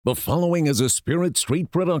The following is a Spirit Street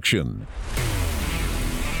production.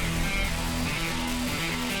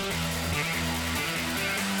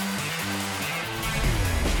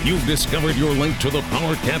 You've discovered your link to the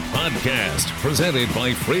Power Cat Podcast, presented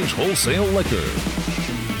by Fridge Wholesale Liquor.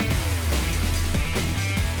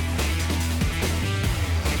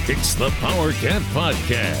 It's the Power Cat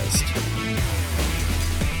Podcast.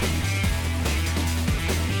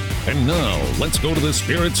 And now, let's go to the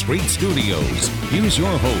Spirit Street Studios. Here's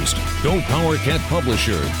your host, Go Power Cat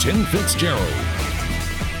publisher, Tim Fitzgerald.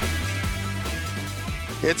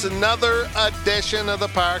 It's another edition of the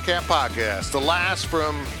Power Cat Podcast, the last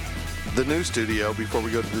from the new studio before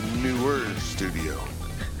we go to the newer studio.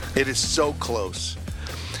 It is so close.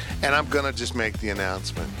 And I'm going to just make the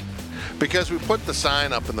announcement. Because we put the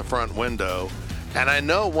sign up in the front window, and I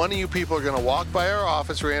know one of you people are going to walk by our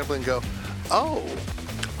office randomly and go, oh,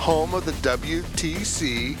 home of the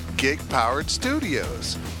WTC gig-powered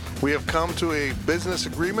studios. We have come to a business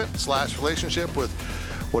agreement / relationship with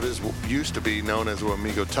what used to be known as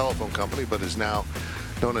Amigo Telephone Company, but is now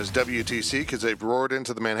known as WTC because they've roared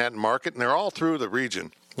into the Manhattan market, and they're all through the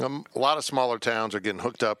region. A lot of smaller towns are getting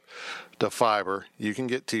hooked up to fiber. You can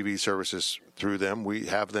get TV services through them. We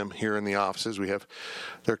have them here in the offices. We have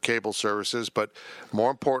their cable services, but more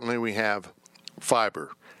importantly, we have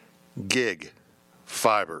fiber, gig,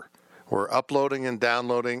 fiber. We're uploading and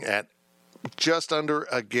downloading at just under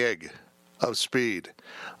a gig of speed,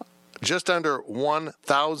 just under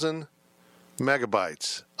 1,000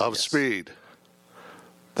 megabytes of speed.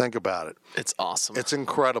 Think about it. It's awesome. It's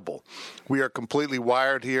incredible. We are completely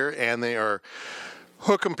wired here, and they are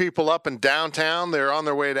hooking people up in downtown. They're on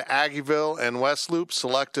their way to Aggieville and West Loop,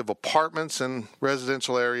 selective apartments and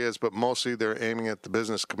residential areas, but mostly they're aiming at the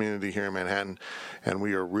business community here in Manhattan, and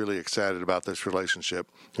we are really excited about this relationship.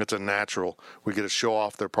 It's a natural. We get to show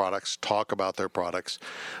off their products, talk about their products,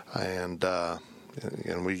 and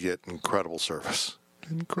we get incredible service.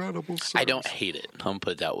 Incredible service. I don't hate it. I'm going to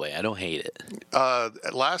put it that way. I don't hate it.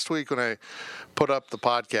 Last week when I put up the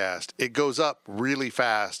podcast, it goes up really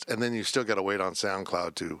fast, and then you still got to wait on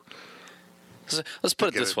SoundCloud to Let's put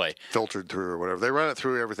it this way. Filtered through or whatever. They run it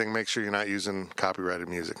through everything, make sure you're not using copyrighted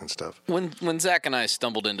music and stuff. When Zach and I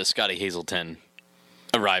stumbled into Scotty Hazelton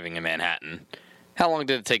arriving in Manhattan, how long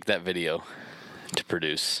did it take that video to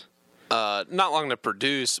produce? Not long to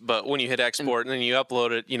produce, but when you hit export and then you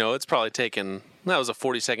upload it, it's probably taken, that was a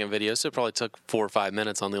 40-second video, so it probably took 4 or 5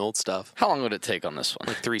 minutes on the old stuff. How long would it take on this one?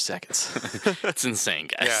 Like 3 seconds. It's insane,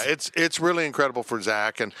 guys. Yeah, it's really incredible for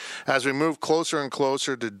Zach. And as we move closer and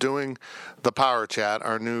closer to doing the Power Chat,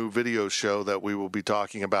 our new video show that we will be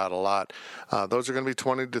talking about a lot, those are going to be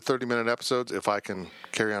 20 to 30-minute episodes if I can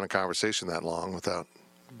carry on a conversation that long without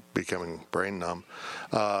becoming brain numb.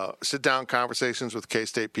 Sit-down conversations with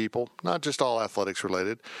K-State people, not just all athletics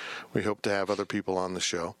related. We hope to have other people on the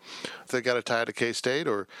show. If they got a tie to K-State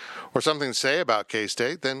or something to say about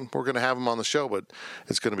K-State, then we're going to have them on the show, but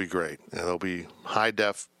it's going to be great. And there'll be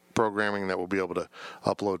high-def programming that we'll be able to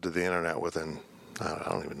upload to the internet within, I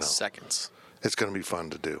don't even know. Seconds. It's going to be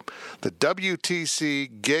fun to do. The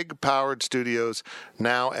WTC gig-powered studios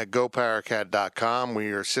now at GoPowerCat.com.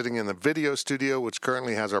 We are sitting in the video studio, which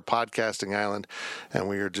currently has our podcasting island, and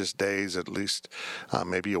we are just days, at least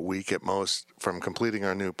maybe a week at most, from completing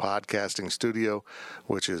our new podcasting studio,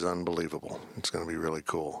 which is unbelievable. It's going to be really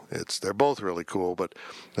cool. They're both really cool, but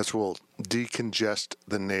this will decongest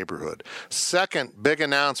the neighborhood. Second big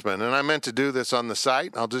announcement, and I meant to do this on the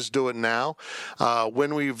site. I'll just do it now.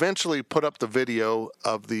 When we eventually put up the video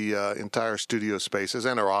of the entire studio spaces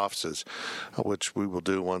and our offices, which we will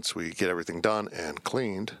do once we get everything done and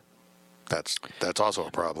cleaned. That's also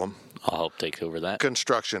a problem. I'll help take over that.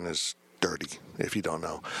 Construction is dirty, if you don't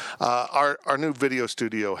know. Our new video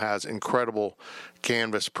studio has incredible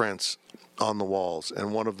canvas prints on the walls,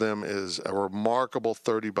 and one of them is a remarkable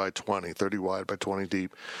 30 wide by 20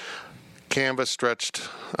 deep canvas stretched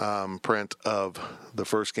print of the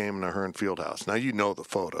first game in the Hearn Fieldhouse. Now, you know the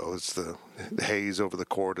photo. It's the haze over the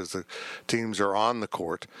court as the teams are on the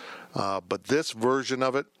court. But this version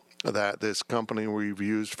of it, that this company we've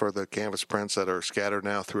used for the canvas prints that are scattered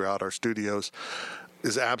now throughout our studios,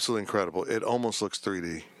 is absolutely incredible. It almost looks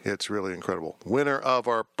 3D. It's really incredible. Winner of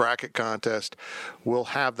our bracket contest will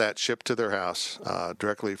have that shipped to their house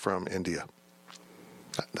directly from India.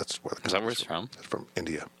 That's where Is that where it's from? It's from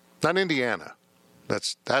India. Not Indiana.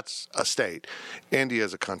 That's a state. India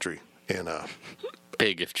is a country in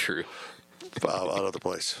Big if true. Another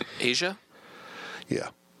place. Asia? Yeah.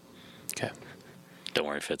 Okay. Don't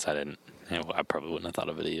worry, Fitz. I probably wouldn't have thought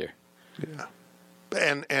of it either. Yeah.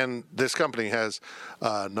 And this company has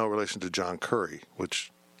no relation to John Curry,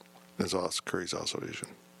 which is also Curry's also Asian.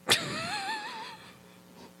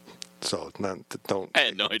 So don't. I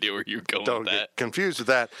had no idea where you were going Don't with that. get confused with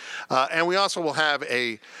that. And we also will have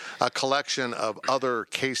a collection of other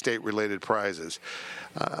K-State related prizes.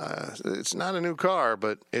 It's not a new car,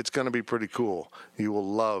 but it's going to be pretty cool. You will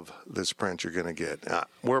love this print you're going to get.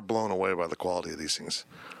 We're blown away by the quality of these things.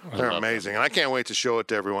 They're amazing. And I can't wait to show it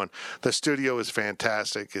to everyone. The studio is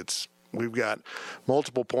fantastic. We've got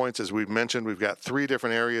multiple points, as we've mentioned. We've got 3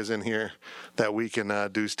 different areas in here that we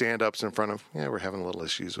can do stand-ups in front of. Yeah, we're having a little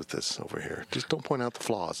issues with this over here. Just don't point out the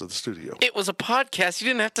flaws of the studio. It was a podcast. You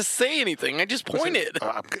didn't have to say anything. I just pointed.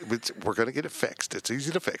 We're going to get it fixed. It's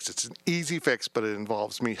easy to fix. It's an easy fix, but it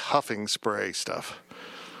involves me huffing spray stuff.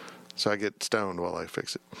 So I get stoned while I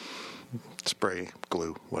fix it. Spray,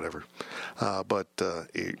 glue, whatever. But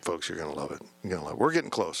folks, you're going to love it. You're going to love it. We're getting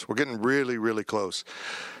close. We're getting really, really close.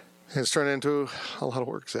 It's turned into a lot of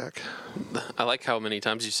work, Zach. I like how many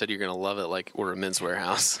times you said you're going to love it like we're a Men's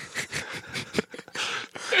Warehouse.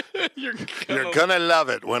 You're You're going to love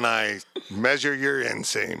it when I measure your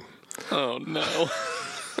inseam. Oh, no.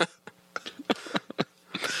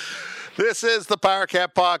 This is the Power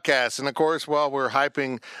Cat Podcast. And, of course, while we're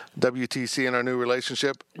hyping WTC and our new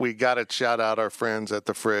relationship, we got to shout out our friends at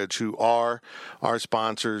The Fridge, who are our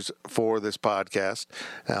sponsors for this podcast.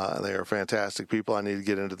 They are fantastic people. I need to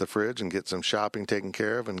get into The Fridge and get some shopping taken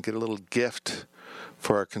care of and get a little gift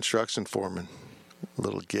for our construction foreman. A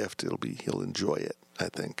little gift. He'll enjoy it, I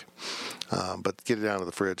think. But get it down to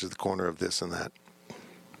The Fridge at the corner of this and that.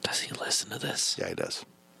 Does he listen to this? Yeah, he does.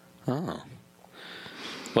 Oh.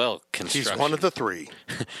 Well, construction. He's one of the 3.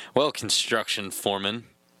 Well, construction foreman,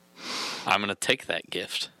 I'm going to take that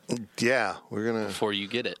gift Yeah, we're going to. before you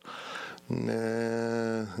get it.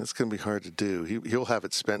 Nah, it's going to be hard to do. He'll have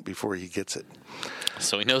it spent before he gets it.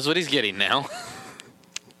 So he knows what he's getting now.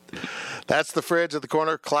 That's The Fridge at the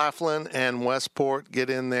corner. Claflin and Westport, get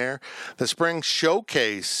in there. The Spring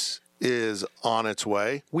Showcase is on its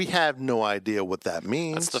way. We have no idea what that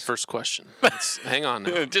means. That's the first question. Hang on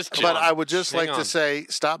now. But I would just Hang like to on. say,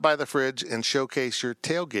 stop by The Fridge and showcase your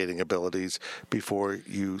tailgating abilities before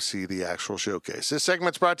you see the actual showcase. This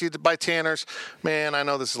segment's brought to you by Tanner's. Man, I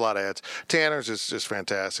know this is a lot of ads. Tanner's is just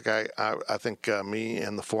fantastic. I think me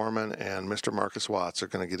and the foreman and Mr. Marcus Watts are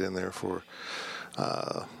going to get in there for,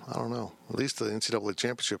 I don't know, at least the NCAA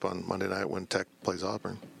championship on Monday night when Tech plays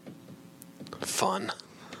Auburn. Fun.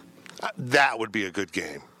 That would be a good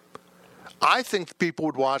game. I think people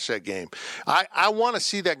would watch that game. I want to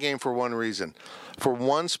see that game for one reason, for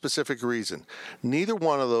one specific reason. Neither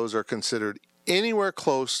one of those are considered anywhere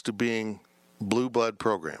close to being blue blood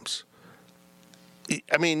programs.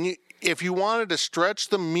 I mean, if you wanted to stretch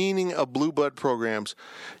the meaning of blue blood programs,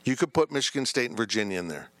 you could put Michigan State and Virginia in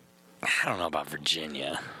there. I don't know about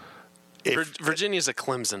Virginia. Virginia's a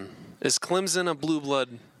Clemson. Is Clemson a blue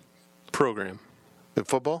blood program In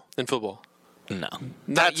football? in football? No.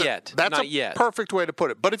 Not yet. That's Not a yet. perfect way to put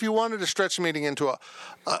it. But if you wanted to stretch the meeting into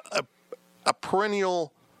a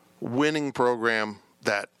perennial winning program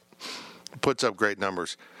that puts up great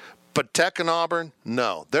numbers. But Tech and Auburn,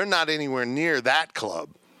 no. They're not anywhere near that club.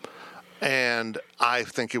 And I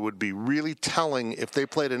think it would be really telling if they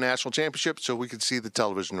played a national championship so we could see the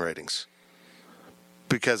television ratings.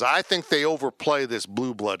 Because I think they overplay this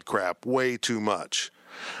blue blood crap way too much.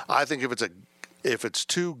 I think if it's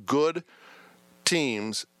two good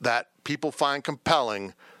teams that people find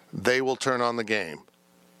compelling, they will turn on the game.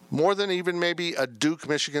 More than even maybe a Duke,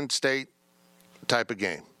 Michigan State type of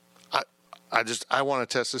game. I want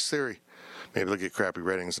to test this theory. Maybe they'll get crappy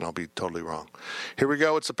ratings and I'll be totally wrong. Here we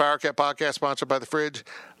go. It's the Power Cat Podcast sponsored by The Fridge.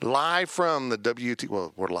 Live from the WT.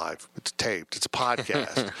 Well, we're live. It's taped. It's a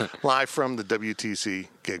podcast. Live from the WTC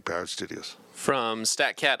Gig Powered Studios. From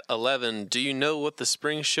StatCat 11, do you know what the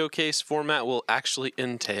spring showcase format will actually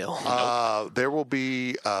entail? There will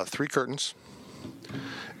be 3 curtains,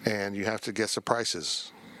 and you have to guess the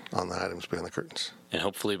prices on the items behind the curtains. And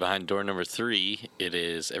hopefully behind door number 3, it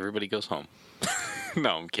is everybody goes home.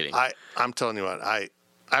 No, I'm kidding. I'm telling you what, I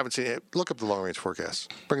haven't seen it. Look up the long-range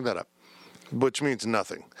forecast. Bring that up, which means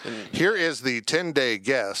nothing. Here is the 10-day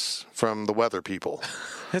guess from the weather people.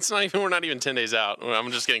 We're not even 10 days out.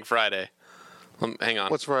 I'm just getting Friday. Hang on.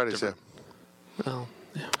 What's Friday say? Oh,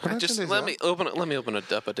 yeah. We're not 10 days Let out. me open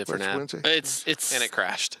it up a different What's app. Wednesday? it's And it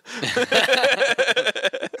crashed.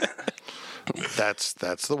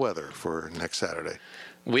 That's the weather for next Saturday.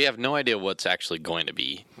 we have no idea what's actually going to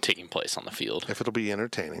be taking place on the field. If it'll be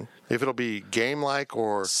entertaining, if it'll be game-like,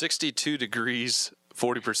 or 62 degrees,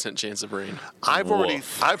 40% chance of rain.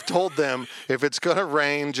 I've told them if it's gonna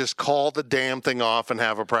rain, just call the damn thing off and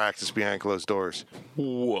have a practice behind closed doors.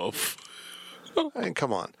 Woof. I mean,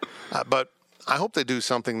 come on. But I hope they do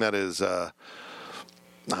something that is. I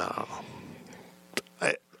don't know.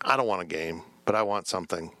 I don't want a game, but I want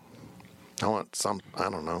something. I want some. I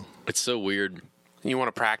don't know. It's so weird. You want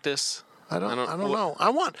to practice? I don't know.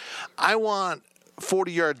 I want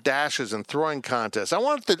 40-yard dashes and throwing contests. I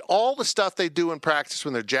want all the stuff they do in practice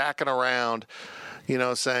when they're jacking around,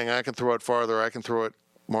 saying I can throw it farther, I can throw it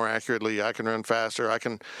more accurately, I can run faster, a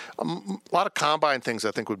lot of combine things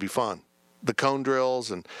I think would be fun. The cone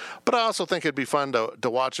drills, but I also think it'd be fun to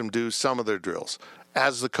watch them do some of their drills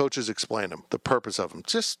as the coaches explain them, the purpose of them.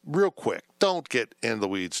 Just real quick. Don't get in the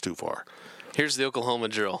weeds too far. Here's the Oklahoma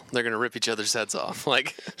drill. They're going to rip each other's heads off.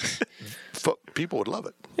 People would love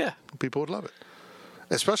it. Yeah. People would love it.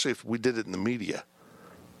 Especially if we did it in the media.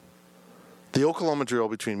 The Oklahoma drill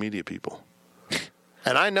between media people.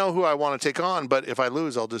 And I know who I want to take on, but if I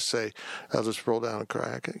lose, I'll just roll down and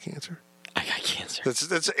cry, I got cancer. I got cancer.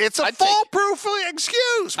 It's a foolproof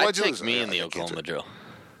excuse. I'd take me in the Oklahoma drill.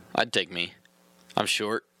 I'd take me. I'm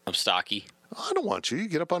short. I'm stocky. I don't want you. You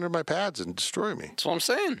get up under my pads and destroy me. That's what I'm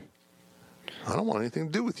saying. I don't want anything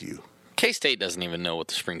to do with you. K-State doesn't even know what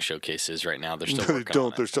the spring showcase is right now. They're still working on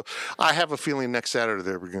it. They're still. I have a feeling next Saturday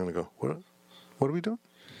we're going to go. What are we doing?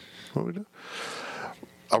 What are we doing?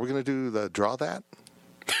 Are we going to do the draw that?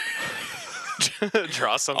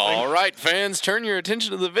 Draw something. All right, fans, turn your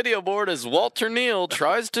attention to the video board as Walter Neal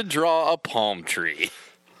tries to draw a palm tree.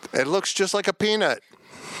 It looks just like a peanut.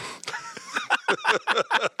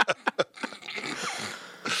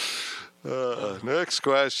 Next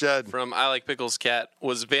question. From I Like Pickles Cat.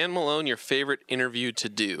 Was Van Malone your favorite interview to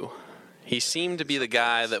do? He seemed to be the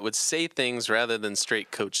guy that would say things rather than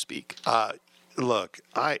straight coach speak. Look,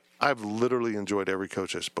 I've literally enjoyed every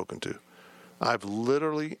coach I've spoken to. I've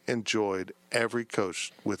literally enjoyed every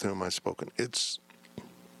coach with whom I've spoken. It's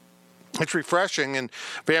refreshing, and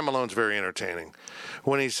Van Malone's very entertaining.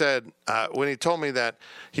 When he told me that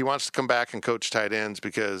he wants to come back and coach tight ends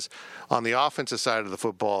because on the offensive side of the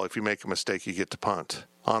football, if you make a mistake, you get to punt.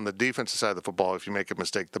 On the defensive side of the football, if you make a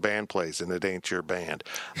mistake, the band plays, and it ain't your band.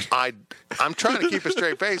 I'm trying to keep a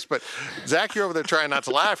straight face, but Zach, you're over there trying not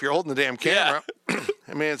to laugh. You're holding the damn camera. Yeah.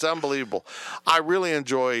 I mean, it's unbelievable. I really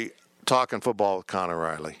enjoy talking football with Connor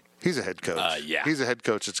Riley. He's a head coach. Yeah. He's a head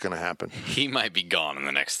coach. It's going to happen. He might be gone in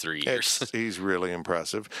the next 3 years. He's really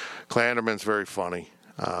impressive. Clanderman's very funny.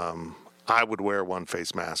 I would wear one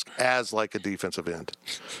face mask as like a defensive end.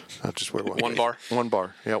 I'd just wear one. One bar? One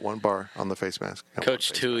bar. Yeah, one bar on the face mask. Yeah,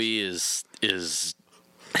 Coach Tui is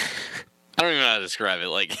I don't even know how to describe it.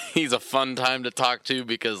 Like, he's a fun time to talk to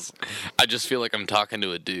because I just feel like I'm talking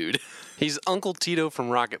to a dude. He's Uncle Tito from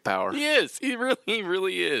Rocket Power. He is. He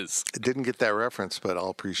really is. I didn't get that reference, but I'll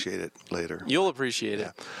appreciate it later. You'll appreciate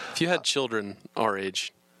it. If you had children our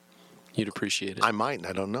age, you'd appreciate it. I might, and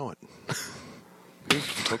I don't know it.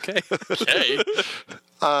 Okay. Okay.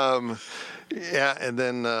 Yeah, and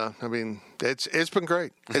then, it's been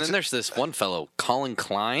great. And then there's this one fellow, Colin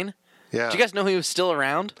Klein. Yeah. Do you guys know he was still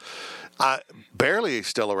around? Barely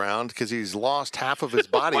still around because he's lost half of his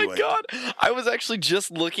body weight. Oh, my God. I was actually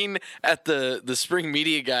just looking at the spring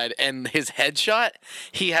media guide, and his headshot,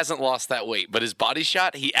 he hasn't lost that weight. But his body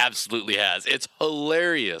shot, he absolutely has. It's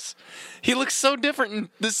hilarious. He looks so different in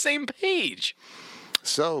the same page.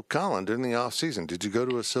 So, Colin, during the off season, did you go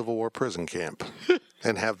to a Civil War prison camp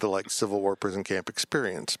and have the Civil War prison camp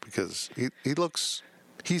experience? Because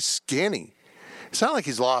he's skinny. It's not like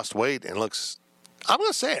he's lost weight and looks. I'm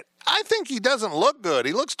going to say it. I think he doesn't look good.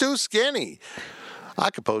 He looks too skinny. I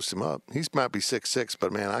could post him up. He might be 6'6",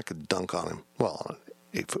 but man, I could dunk on him. Well, on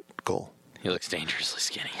an 8-foot goal. He looks dangerously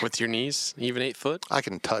skinny. With your knees, even 8 foot? I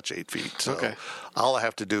can touch 8 feet. So okay. All I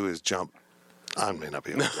have to do is jump. I may not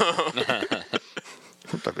be able to.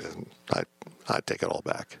 I take it all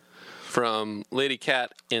back. From Lady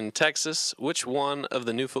Cat in Texas, which one of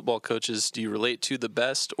the new football coaches do you relate to the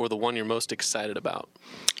best, or the one you're most excited about?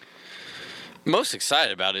 Most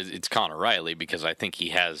excited about it, it's Connor Riley, because I think he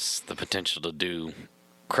has the potential to do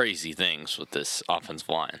crazy things with this offensive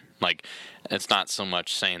line. Like, it's not so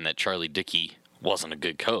much saying that Charlie Dickey wasn't a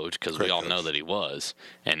good coach, because we all know that he was,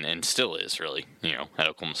 and still is, really, at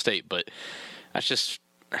Oklahoma State. But that's just,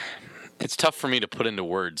 it's tough for me to put into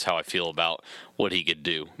words how I feel about what he could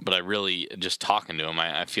do. But I really, just talking to him,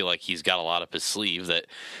 I feel like he's got a lot up his sleeve that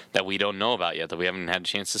we don't know about yet, that we haven't had a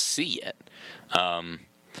chance to see yet.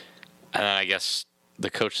 And I guess the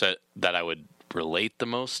coach that I would relate the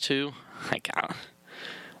most to,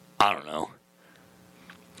 I don't know.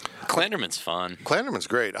 Clanderman's fun. Clanderman's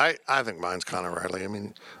great. I think mine's Connor Riley. I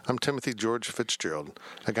mean, I'm Timothy George Fitzgerald.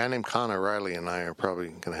 A guy named Connor Riley and I are probably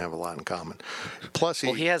going to have a lot in common. Plus,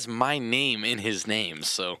 he has my name in his name,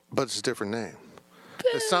 so. But it's a different name.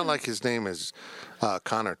 It's not like his name is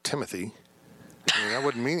Connor Timothy. I mean, that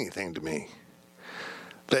wouldn't mean anything to me.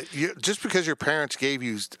 Just because your parents gave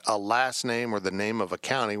you a last name or the name of a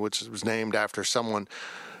county, which was named after someone's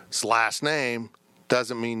last name,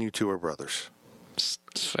 doesn't mean you two are brothers. It's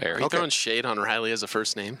fair. Are you throwing shade on Riley as a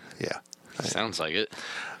first name? Yeah. Sounds like it.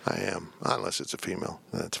 I am, unless it's a female.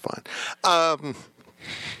 That's fine.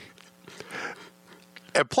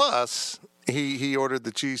 And plus, he ordered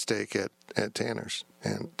the cheesesteak at Tanner's,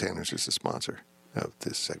 and Tanner's is the sponsor of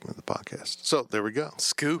this segment of the podcast. So there we go.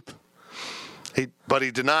 Scoop. But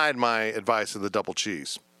he denied my advice of the double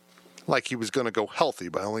cheese. Like he was going to go healthy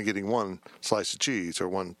by only getting one slice of cheese or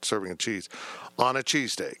one serving of cheese on a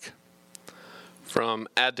cheesesteak. From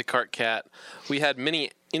Add to Cart Cat, we had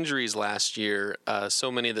many injuries last year,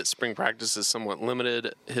 so many that spring practice is somewhat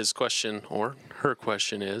limited. His question, or her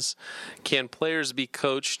question is, can players be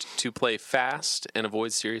coached to play fast and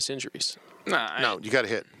avoid serious injuries? No, you got to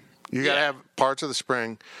hit. You got to have parts of the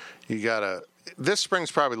spring. You got to. This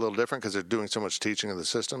spring's probably a little different because they're doing so much teaching of the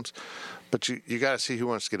systems, but you got to see who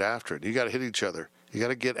wants to get after it. You got to hit each other. You got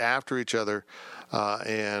to get after each other,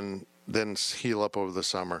 and then heal up over the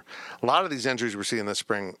summer. A lot of these injuries we're seeing this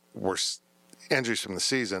spring were injuries from the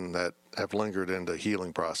season that have lingered into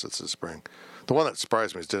healing process this spring. The one that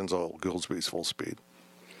surprised me is Denzel Goolsby's full speed.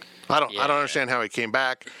 I don't understand how he came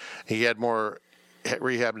back. He had more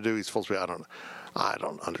rehab to do. He's full speed. I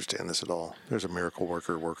don't understand this at all. There's a miracle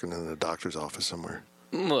worker working in the doctor's office somewhere.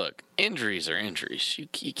 Look, injuries are injuries.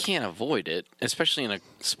 You can't avoid it, especially in a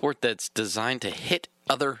sport that's designed to hit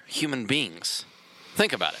other human beings.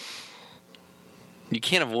 Think about it. You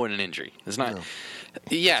can't avoid an injury. It's not. No.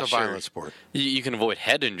 Yeah, it's a violent sport. You can avoid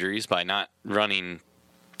head injuries by not running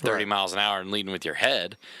 30 miles an hour and leading with your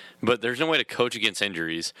head, but there's no way to coach against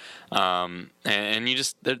injuries. And you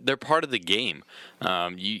just they're part of the game.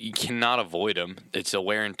 You cannot avoid them. It's a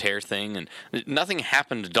wear and tear thing, and nothing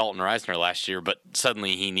happened to Dalton Reisner last year, but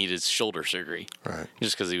suddenly he needed shoulder surgery, right?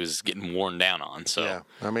 Just because he was getting worn down on. So yeah,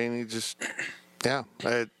 I mean, he just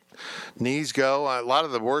knees go. A lot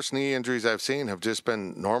of the worst knee injuries I've seen have just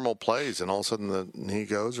been normal plays, and all of a sudden the knee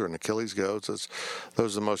goes or an Achilles goes.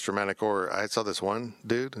 Those are the most dramatic. Or I saw this one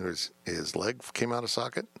dude whose his leg came out of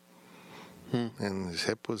socket, and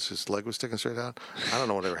his leg was sticking straight out. I don't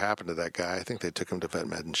know whatever happened to that guy. I think they took him to vet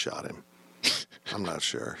med and shot him. I'm not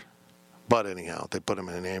sure, but anyhow, they put him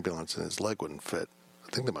in an ambulance and his leg wouldn't fit.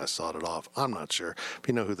 I think they might have sawed it off. I'm not sure. If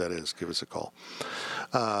you know who that is, give us a call.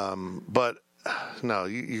 But no,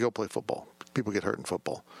 you go play football. People get hurt in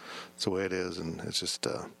football. It's the way it is, and it's just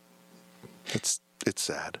it's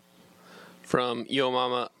sad. From Yo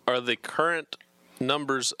Mama, are the current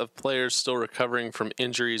numbers of players still recovering from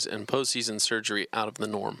injuries and postseason surgery out of the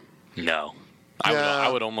norm? No. I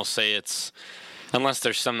would almost say it's, unless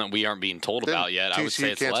there's some that we aren't being told about yet, I would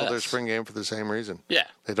say it's less. TCU canceled their spring game for the same reason. Yeah.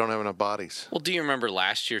 They don't have enough bodies. Well, do you remember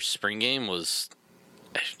last year's spring game was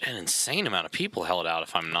an insane amount of people held out,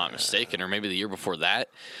 if I'm not mistaken, or maybe the year before that.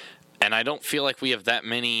 And I don't feel like we have that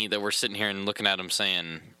many that we're sitting here and looking at them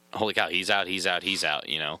saying, holy cow, he's out.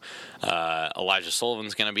 You know, Elijah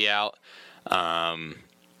Sullivan's going to be out.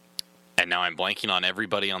 And now I'm blanking on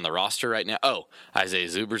everybody on the roster right now. Oh, Isaiah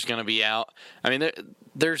Zuber's going to be out. I mean,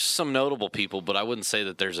 there's some notable people, but I wouldn't say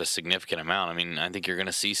that there's a significant amount. I mean, I think you're going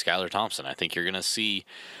to see Skylar Thompson. I think you're going to see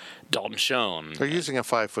Dalton Schoen. They're using a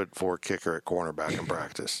 5'4" kicker at cornerback in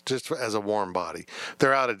practice, just as a warm body.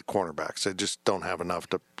 They're out at cornerbacks. They just don't have enough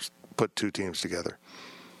to put two teams together.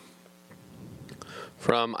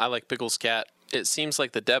 From I Like Pickles Cat, it seems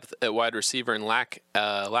like the depth at wide receiver and lack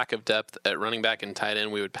of depth at running back and tight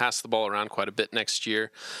end, we would pass the ball around quite a bit next year.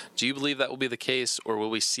 Do you believe that will be the case, or will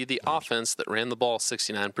we see the offense that ran the ball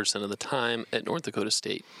 69% of the time at North Dakota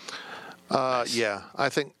State? Yeah, I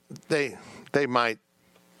think they might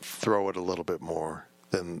throw it a little bit more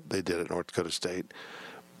than they did at North Dakota State.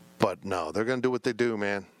 But no, they're going to do what they do,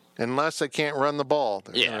 man. Unless they can't run the ball,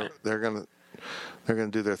 they're going to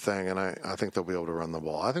do their thing, and I think they'll be able to run the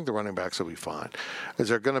ball. I think the running backs will be fine. Is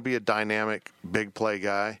there going to be a dynamic big play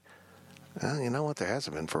guy? You know what? There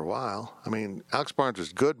hasn't been for a while. I mean, Alex Barnes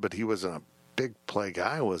was good, but he wasn't a big play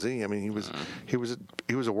guy, was he? I mean, he was a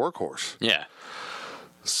workhorse. Yeah.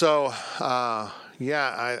 So, I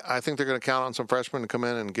think they're going to count on some freshmen to come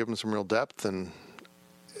in and give them some real depth. And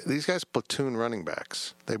these guys platoon running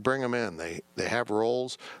backs. They bring them in. They have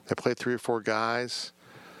roles. They play 3 or 4 guys.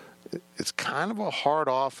 It's kind of a hard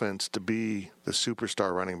offense to be the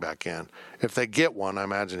superstar running back in. If they get one, I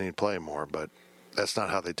imagine he'd play more, but that's not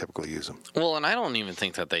how they typically use them. Well, and I don't even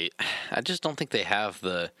think that I just don't think they have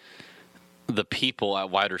the people at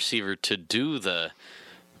wide receiver to do the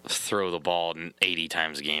throw the ball 80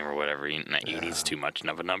 times a game or whatever. 80 is too much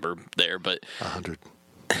of a number there, but 100.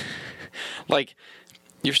 like,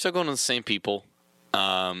 you're still going to the same people.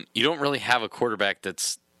 You don't really have a quarterback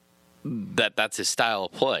that's his style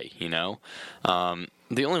of play, you know?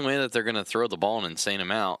 The only way that they're going to throw the ball an insane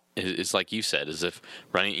amount is like you said, is if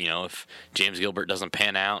running, if James Gilbert doesn't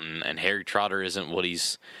pan out and Harry Trotter isn't what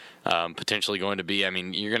he's potentially going to be. I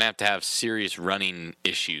mean, you're going to have serious running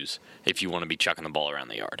issues if you want to be chucking the ball around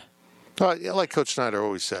the yard. Yeah, like Coach Snyder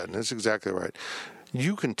always said, and that's exactly right.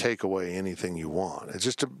 You can take away anything you want. It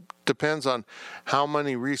just depends on how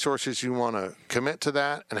many resources you want to commit to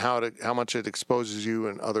that and how much it exposes you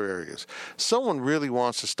in other areas. Someone really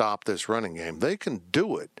wants to stop this running game. They can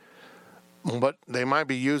do it, but they might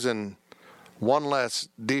be using one less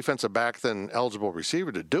defensive back than eligible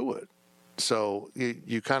receiver to do it. So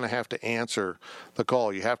you kind of have to answer the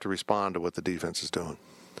call. You have to respond to what the defense is doing.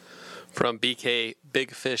 From BK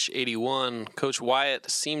Big Fish 81, Coach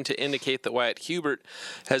Wyatt seemed to indicate that Wyatt Hubert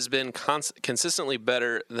has been consistently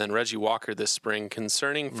better than Reggie Walker this spring.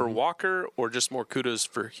 Concerning for Walker, or just more kudos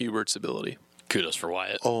for Hubert's ability? Kudos for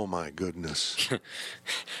Wyatt. Oh, my goodness.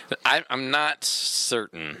 I'm not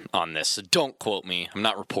certain on this, so don't quote me. I'm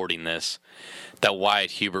not reporting this, that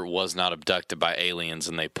Wyatt Hubert was not abducted by aliens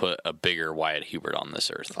and they put a bigger Wyatt Hubert on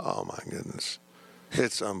this earth. Oh, my goodness.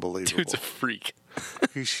 It's unbelievable. Dude's a freak.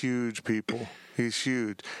 He's huge, people. He's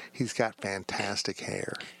huge. He's got fantastic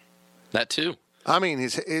hair. That too. I mean,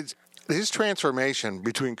 his transformation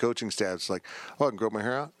between coaching staffs, like, I can grow my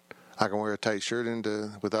hair out. I can wear a tight shirt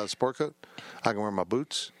without a sport coat. I can wear my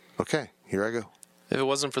boots. Okay, here I go. If it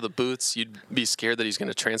wasn't for the boots, you'd be scared that he's going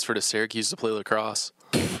to transfer to Syracuse to play lacrosse.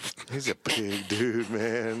 He's a big dude,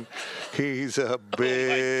 man. He's a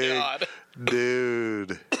big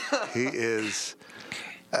dude. He is.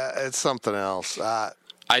 It's something else.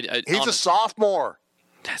 He's a sophomore.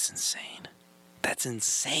 That's insane. That's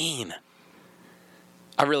insane.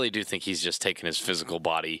 I really do think he's just taken his physical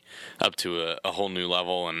body up to a whole new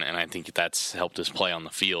level, and I think that's helped his play on the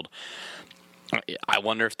field. I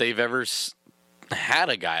wonder if they've ever had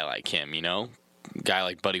a guy like him, a guy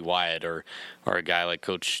like Buddy Wyatt or a guy like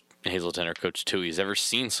Coach Hazelton or Coach Tui's ever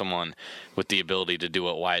seen someone with the ability to do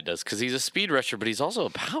what Wyatt does, because he's a speed rusher, but he's also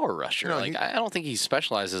a power rusher. I don't think he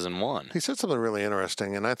specializes in one. He said something really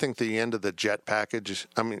interesting, and I think the end of the jet package,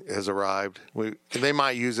 has arrived. They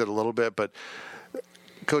might use it a little bit, but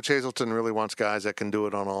Coach Hazelton really wants guys that can do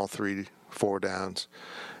it on all 3-4 downs.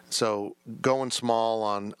 So going small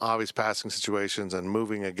on obvious passing situations and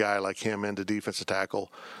moving a guy like him into defensive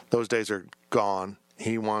tackle, those days are gone.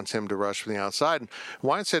 He wants him to rush from the outside. And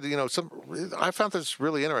Wyatt said, I found this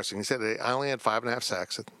really interesting. He said, I only had 5.5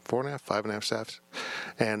 sacks, 5.5 sacks.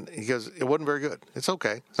 And he goes, it wasn't very good. It's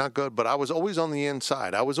okay. It's not good. But I was always on the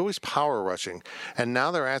inside. I was always power rushing. And now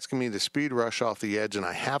they're asking me to speed rush off the edge, and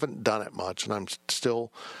I haven't done it much, and I'm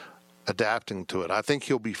still adapting to it. I think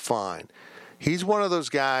he'll be fine. He's one of those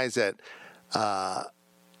guys that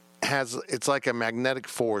it's like a magnetic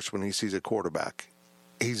force when he sees a quarterback.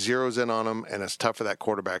 He zeroes in on him, and it's tough for that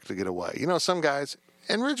quarterback to get away. Some guys,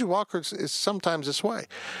 and Reggie Walker is sometimes this way.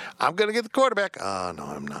 I'm going to get the quarterback. Oh, no,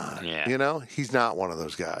 I'm not. Yeah. He's not one of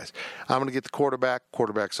those guys. I'm going to get the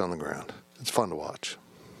quarterback's on the ground. It's fun to watch.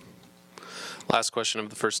 Last question of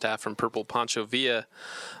the first half from Purple Poncho Villa.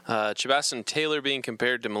 Chabastin Taylor being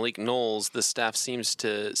compared to Malik Knowles, the staff seems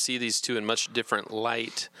to see these two in much different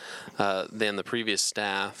light than the previous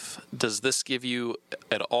staff. Does this give you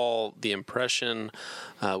at all the impression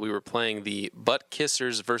we were playing the butt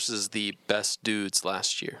kissers versus the best dudes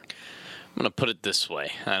last year? I'm going to put it this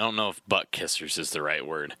way. I don't know if butt kissers is the right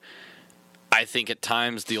word. I think at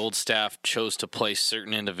times the old staff chose to play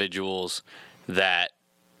certain individuals that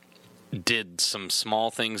did some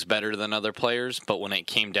small things better than other players, but when it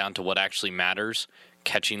came down to what actually matters,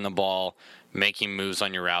 catching the ball, making moves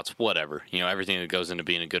on your routes, whatever, everything that goes into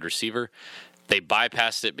being a good receiver, they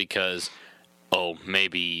bypassed it because,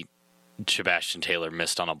 maybe Chabastin Taylor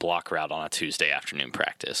missed on a block route on a Tuesday afternoon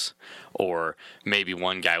practice, or maybe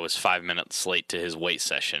one guy was 5 minutes late to his weight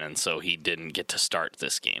session, and so he didn't get to start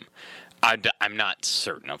this game. I'm not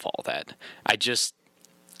certain of all that.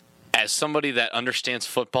 As somebody that understands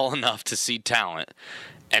football enough to see talent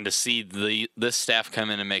and to see this staff come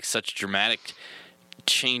in and make such dramatic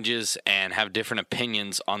changes and have different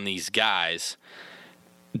opinions on these guys,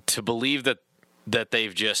 to believe that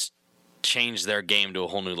they've just changed their game to a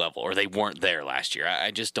whole new level, or they weren't there last year, I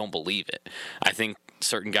just don't believe it. I think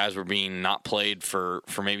certain guys were being not played for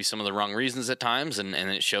maybe some of the wrong reasons at times, and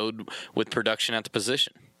it showed with production at the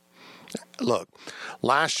position. Look,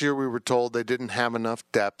 last year we were told they didn't have enough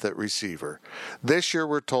depth at receiver. This year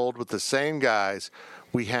we're told with the same guys,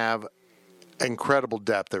 we have incredible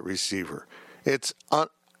depth at receiver. It's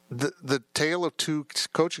the tale of two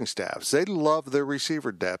coaching staffs. They love their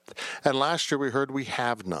receiver depth, and last year we heard we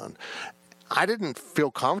have none. I didn't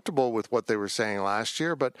feel comfortable with what they were saying last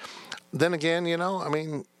year, but then again,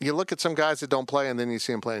 you look at some guys that don't play, and then you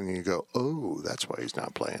see them playing, and you go, oh, that's why he's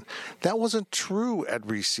not playing. That wasn't true at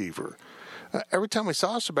receiver. Every time we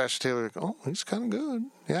saw Sebastian Taylor, oh, he's kind of good.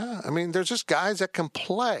 Yeah, there's just guys that can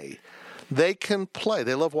play. They can play.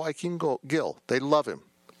 They love Joaquin Gill. They love him.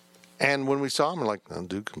 And when we saw him, we're like, oh,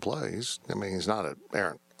 dude can play. He's not an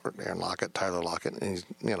Aaron Lockett, Tyler Lockett, and he's,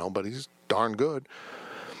 but he's darn good.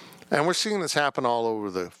 And we're seeing this happen all over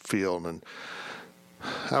the field. And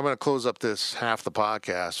I'm going to close up this half the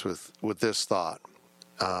podcast with this thought.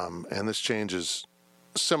 And this changes,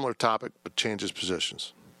 similar topic, but changes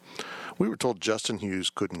positions. We were told Justin Hughes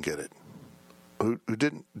couldn't get it, who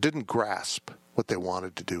didn't grasp what they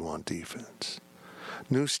wanted to do on defense.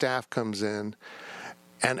 New staff comes in,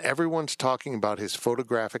 and everyone's talking about his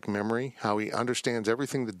photographic memory, how he understands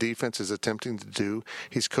everything the defense is attempting to do.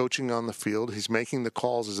 He's coaching on the field. He's making the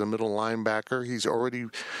calls as a middle linebacker. He's already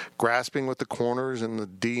grasping what the corners and the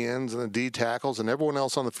D ends and the D tackles and everyone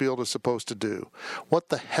else on the field is supposed to do. What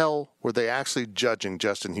the hell were they actually judging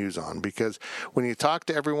Justin Hughes on? Because when you talk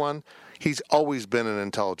to everyone, he's always been an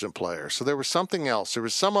intelligent player. So there was something else. There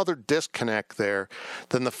was some other disconnect there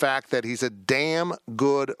than the fact that he's a damn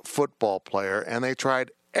good football player, and they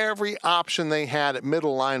tried every option they had at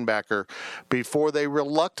middle linebacker before they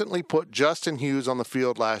reluctantly put Justin Hughes on the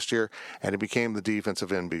field last year, and he became the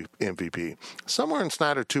defensive MVP. Somewhere in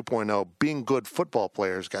Snyder 2.0, being good football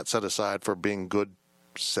players got set aside for being good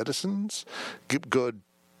citizens, good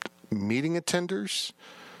meeting attenders,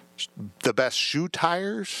 the best shoe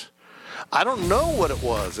tires. I don't know what it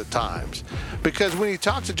was at times, because when you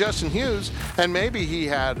talk to Justin Hughes, and maybe he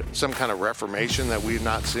had some kind of reformation that we're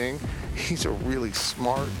not seeing, he's a really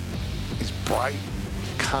smart, he's bright,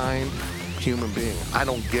 kind human being. I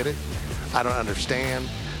don't get it. I don't understand.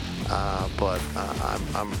 But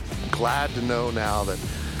I'm glad to know now that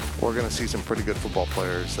we're going to see some pretty good football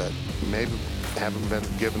players that maybe haven't been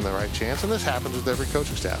given the right chance. And this happens with every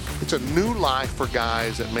coaching staff. It's a new life for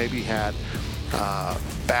guys that maybe had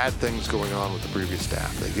bad things going on with the previous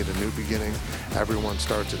staff. They get a new beginning. Everyone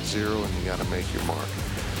starts at zero, and you got to make your mark.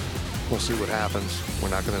 We'll see what happens. We're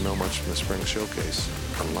not going to know much from the spring showcase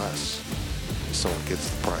unless someone gets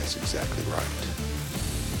the price exactly right.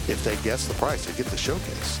 If they guess the price, they get the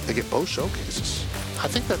showcase. They get both showcases. I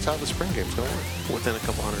think that's how the spring game's going to work. Within a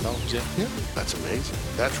couple $100, yeah. Yeah, that's amazing.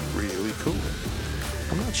 That's really cool.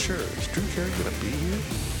 I'm not sure. Is Drew Carey going to be here?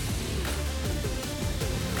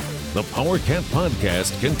 The PowerCat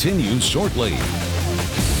Podcast continues shortly.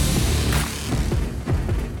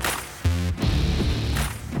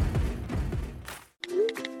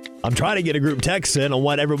 I'm trying to get a group text in on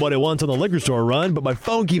what everybody wants on the liquor store run, but my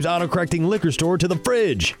phone keeps autocorrecting liquor store to the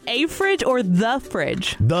fridge. A fridge or the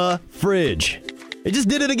fridge? The fridge. It just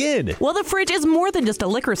did it again. Well, the Fridge is more than just a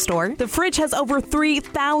liquor store. The Fridge has over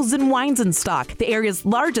 3,000 wines in stock, the area's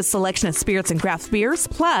largest selection of spirits and craft beers.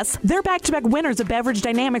 Plus, they're back-to-back winners of Beverage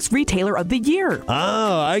Dynamics Retailer of the Year.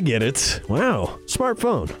 Oh, I get it. Wow,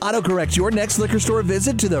 smartphone. Autocorrect your next liquor store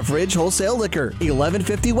visit to the Fridge Wholesale Liquor,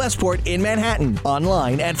 1150 Westport in Manhattan.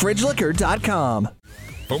 Online at fridgeliquor.com.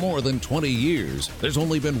 For more than 20 years, there's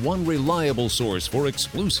only been one reliable source for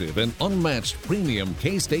exclusive and unmatched premium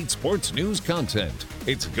K-State sports news content.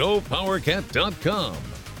 It's GoPowerCat.com.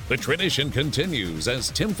 The tradition continues as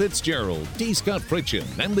Tim Fitzgerald, D. Scott Fritchen,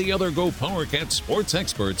 and the other GoPowerCat sports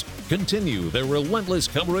experts continue their relentless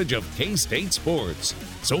coverage of K-State sports.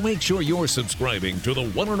 So make sure you're subscribing to the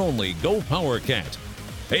one and only GoPowerCat.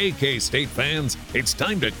 Hey, K-State fans, it's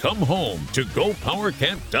time to come home to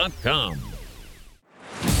GoPowerCat.com.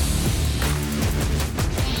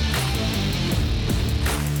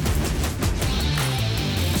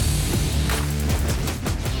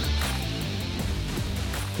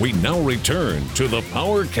 We now return to the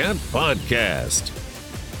PowerCat Podcast.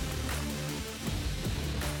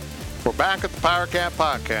 We're back at the PowerCat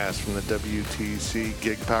Podcast from the WTC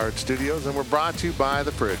Gig Powered Studios, and we're brought to you by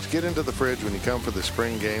The Fridge. Get into The Fridge when you come for the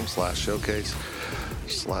spring game /showcase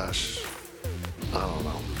 / I don't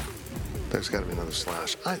know. There's got to be another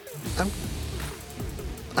slash. I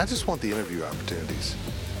just want the interview opportunities,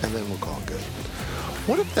 and then we'll call it good.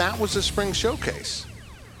 What if that was a spring showcase?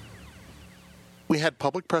 We had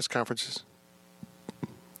public press conferences.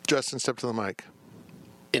 Justin stepped to the mic.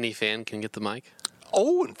 Any fan can get the mic?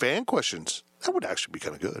 Oh, and fan questions. That would actually be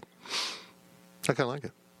kind of good. I kind of like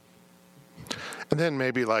it. And then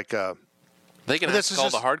maybe like They can This ask is all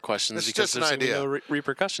just- the hard questions this is because just an there's going to be idea. no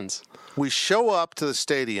repercussions. We show up to the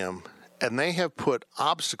stadium, and they have put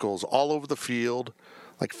obstacles all over the field,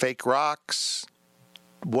 like fake rocks,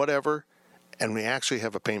 whatever, and we actually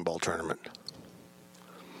have a paintball tournament.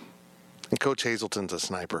 And Coach Hazelton's a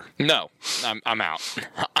sniper. No, I'm out.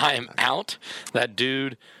 I am out. That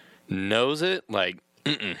dude knows it. Like,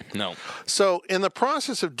 no. So, in the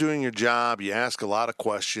process of doing your job, you ask a lot of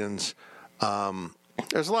questions.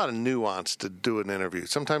 There's a lot of nuance to do an interview.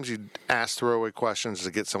 Sometimes you ask throwaway questions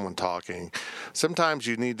to get someone talking. Sometimes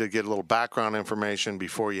you need to get a little background information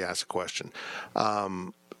before you ask a question.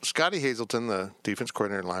 Scotty Hazelton, the defense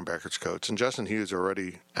coordinator and linebackers coach, and Justin Hughes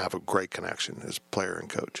already have a great connection as player and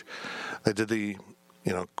coach. They did the,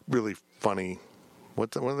 really funny, what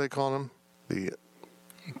do they call them? The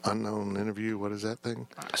unknown interview. What is that thing?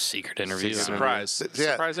 A secret interview. Surprise.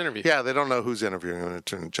 Surprise interview. Yeah, they don't know who's interviewing. And it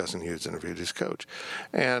turned Justin Hughes interviewed his coach.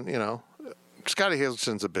 And, Scotty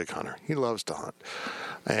Hazelton's a big hunter. He loves to hunt.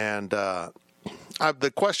 And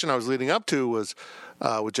the question I was leading up to was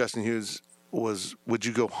with Justin Hughes was, would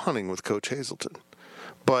you go hunting with Coach Hazelton?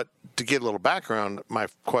 But to get a little background, my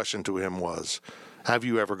question to him was, have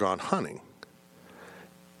you ever gone hunting?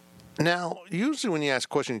 Now, usually when you ask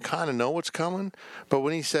a question, you kind of know what's coming. But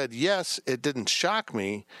when he said yes, it didn't shock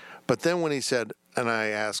me. But then when he said, and I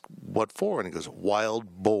asked, what for? And he goes,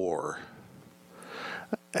 wild boar.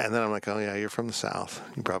 And then I'm like, oh, yeah, you're from the South.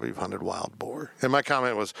 You probably have hunted wild boar. And my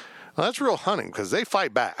comment was, well, that's real hunting because they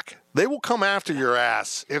fight back. They will come after your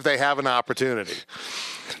ass if they have an opportunity.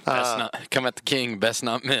 Best not, come at the king, best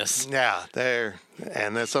not miss. Yeah,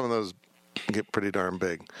 and then some of those get pretty darn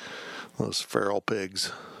big. Those feral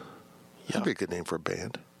pigs. That'd be a good name for a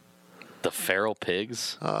band. The Feral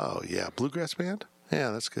Pigs? Oh, yeah. Bluegrass band?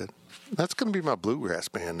 Yeah, that's good. That's going to be my bluegrass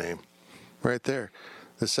band name right there.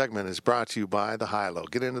 This segment is brought to you by the Hilo.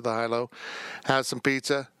 Get into the Hilo, have some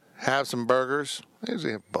pizza, have some burgers. I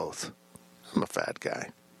usually have both. I'm a fat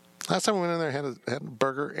guy. Last time we went in there, had a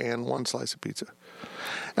burger and one slice of pizza.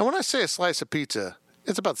 And when I say a slice of pizza,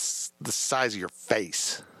 it's about the size of your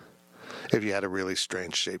face if you had a really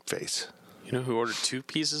strange shaped face. You know who ordered 2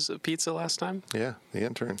 pieces of pizza last time? Yeah, the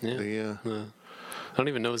intern. Yeah. I don't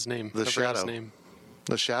even know his name. The I forgot his Shadow. name.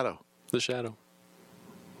 The Shadow. The Shadow.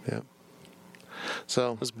 Yeah.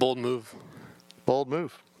 So, It was a bold move. bold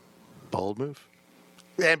move.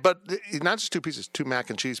 But not just 2 pieces, 2 mac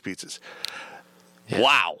and cheese pizzas.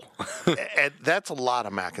 Wow. And that's a lot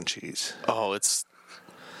of mac and cheese. Oh, it's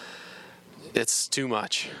too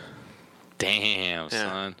much. Damn,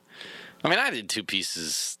 son. I mean, I did 2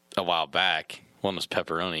 pieces a while back. One was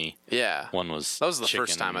pepperoni. Yeah. One was That was the chicken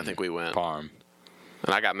first time I think we went. Parm.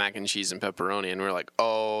 And I got mac and cheese and pepperoni, and we were like,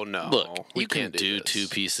 oh, no. Look, we you can can't do this. 2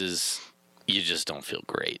 pieces. You just don't feel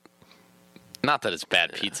great. Not that it's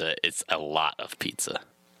bad pizza. It's a lot of pizza.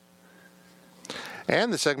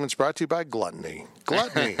 And the segment's brought to you by Gluttony.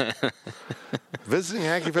 Gluttony. Visiting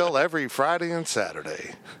Hackeyville every Friday and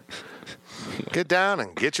Saturday. Get down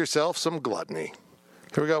and get yourself some Gluttony.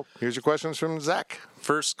 Here we go. Here's your questions from Zach.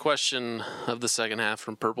 First question of the second half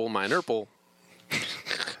from Purple My Nurple.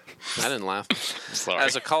 I didn't laugh. Sorry.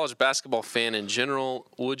 As a college basketball fan in general,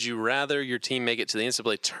 would you rather your team make it to the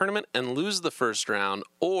NCAA tournament and lose the first round,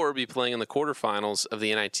 or be playing in the quarterfinals of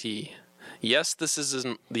the NIT? Yes, this is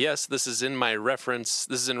in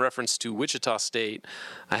reference to Wichita State.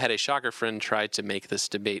 I had a Shocker friend try to make this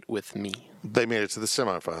debate with me. They made it to the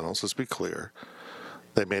semifinals, let's be clear.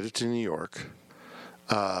 They made it to New York.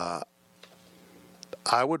 I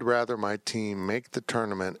would rather my team make the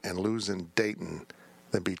tournament and lose in Dayton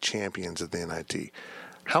than be champions of the NIT.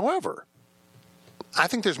 However, I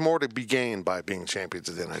think there's more to be gained by being champions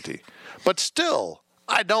of the NIT. But still,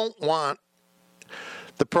 I don't want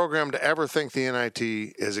the program to ever think the NIT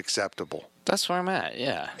is acceptable. That's where I'm at,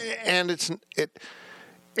 yeah. And it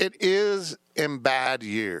is in bad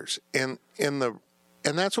years. And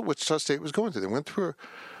that's what Wichita State was going through. They went through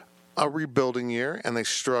a rebuilding year, and they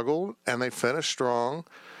struggled, and they finished strong.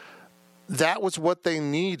 That was what they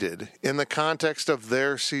needed in the context of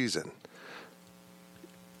their season.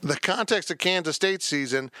 The context of Kansas State's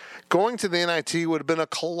season, going to the NIT would have been a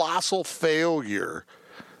colossal failure.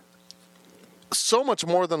 So much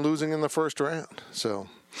more than losing in the first round. So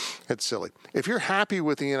it's silly. If you're happy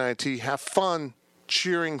with the NIT, have fun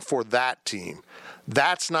cheering for that team.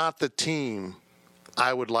 That's not the team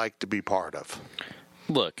I would like to be part of.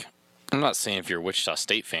 Look, I'm not saying if you're a Wichita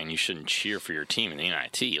State fan, you shouldn't cheer for your team in the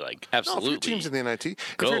NIT. Like, absolutely. No, if your team's in the NIT,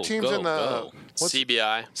 if Go, your team's go, in the go.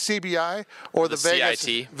 CBI. CBI or the Vegas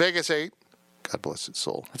CIT. Vegas 8, God bless its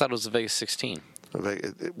soul. I thought it was the Vegas 16.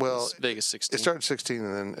 Well, Vegas 16. It started 16,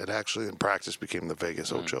 and then it actually in practice became the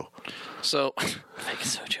Vegas Ocho. So,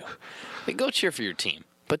 Vegas Ocho. Hey, go cheer for your team,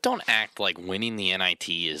 but don't act like winning the NIT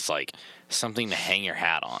is like something to hang your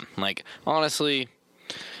hat on. Like, honestly.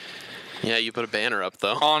 Yeah, you put a banner up,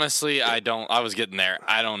 though. Honestly, I was getting there.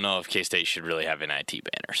 I don't know if K-State should really have NIT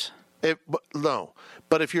banners. No.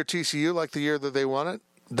 But if you're TCU, like the year that they won it,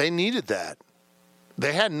 they needed that.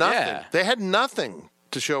 They had nothing. Yeah. They had nothing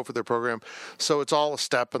to show for their program. So it's all a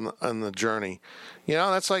step in the journey. You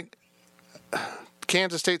know, that's like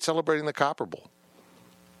Kansas State celebrating the Copper Bowl.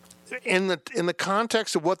 In the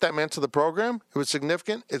context of what that meant to the program, it was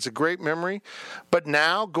significant. It's a great memory. But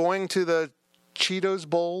now going to the Cheetos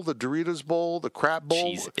Bowl, the Doritos Bowl, the Crap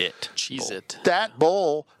Bowl. Cheese it. That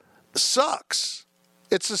bowl sucks.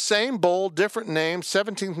 It's the same bowl, different name,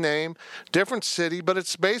 17th name, different city, but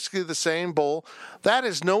it's basically the same bowl. That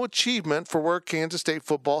is no achievement for where Kansas State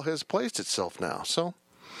football has placed itself now. So,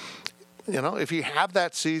 you know, if you have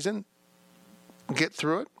that season, get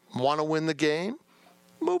through it, want to win the game,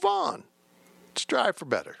 move on. Strive for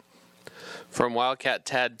better. From Wildcat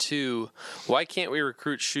Tad 2, why can't we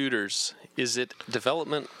recruit shooters? Is it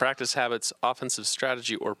development, practice habits, offensive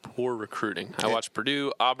strategy, or poor recruiting? I watch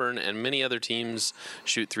Purdue, Auburn, and many other teams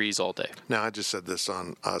shoot threes all day. Now, I just said this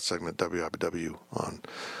on segment WIBW on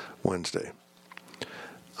Wednesday.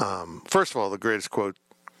 First of all, the greatest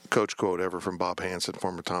coach quote ever from Bob Hansen,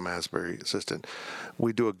 former Tom Asbury assistant.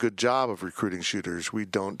 We do a good job of recruiting shooters. We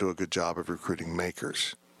don't do a good job of recruiting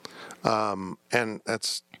makers. And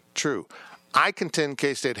that's true. I contend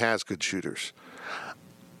K-State has good shooters.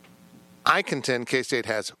 I contend K-State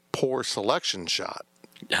has poor selection shot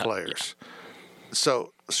players.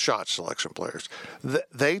 So, shot selection players.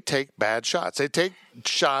 They take bad shots. They take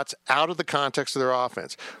shots out of the context of their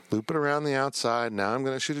offense. Loop it around the outside. Now I'm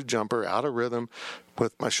going to shoot a jumper out of rhythm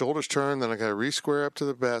with my shoulders turned. Then I got to re-square up to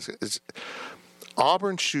the basket.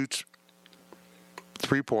 Auburn shoots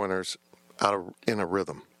three-pointers in a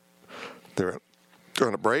rhythm. They're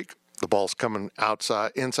on a break. The ball's coming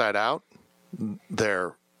inside out.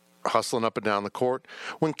 They're hustling up and down the court.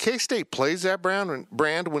 When K-State plays that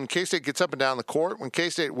brand, when K-State gets up and down the court, when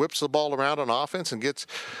K-State whips the ball around on offense and gets,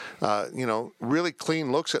 really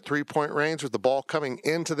clean looks at three-point range with the ball coming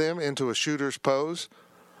into them, into a shooter's pose,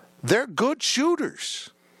 they're good shooters.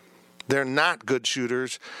 They're not good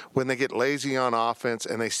shooters when they get lazy on offense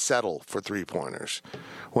and they settle for three-pointers.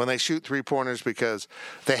 When they shoot three-pointers because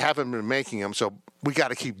they haven't been making them, so we got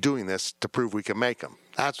to keep doing this to prove we can make them.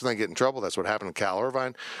 That's when they get in trouble. That's what happened to Cal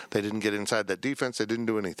Irvine. They didn't get inside that defense. They didn't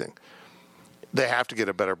do anything. They have to get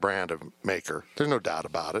a better brand of maker. There's no doubt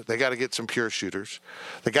about it. They got to get some pure shooters.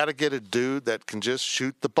 They got to get a dude that can just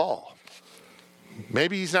shoot the ball.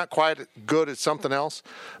 Maybe he's not quite good at something else,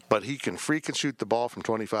 but he can freaking shoot the ball from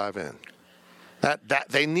 25 in. That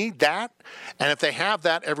they need that, and if they have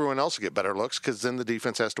that, everyone else will get better looks because then the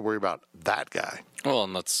defense has to worry about that guy. Well,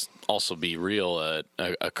 and let's also be real.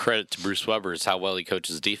 A credit to Bruce Weber is how well he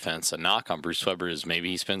coaches defense. A knock on Bruce Weber is maybe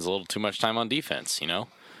he spends a little too much time on defense.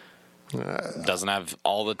 Doesn't have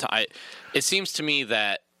all the time. It seems to me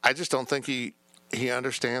that I just don't think he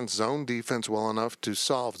understands zone defense well enough to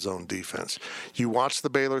solve zone defense. You watch the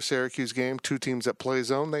Baylor-Syracuse game, two teams that play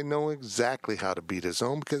zone, they know exactly how to beat a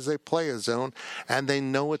zone because they play a zone, and they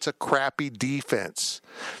know it's a crappy defense.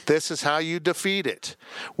 This is how you defeat it.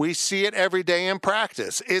 We see it every day in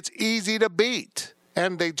practice. It's easy to beat,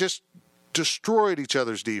 and they just destroyed each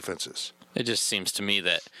other's defenses. It just seems to me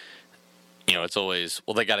that, it's always,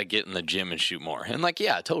 they got to get in the gym and shoot more. And,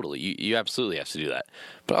 yeah, totally. You absolutely have to do that.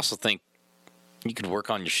 But I also think you could work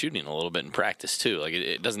on your shooting a little bit in practice, too.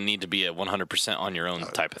 It doesn't need to be a 100% on your own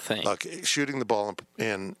type of thing. Look, shooting the ball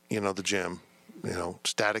in the gym,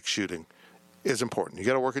 static shooting is important. You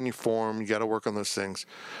got to work on your form. You got to work on those things.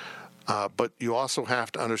 But you also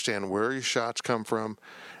have to understand where your shots come from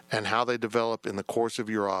and how they develop in the course of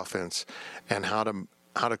your offense and how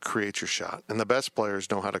to create your shot. And the best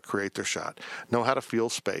players know how to create their shot, know how to feel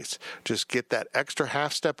space. Just get that extra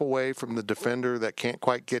half step away from the defender that can't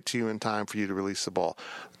quite get to you in time for you to release the ball.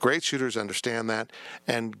 Great shooters understand that,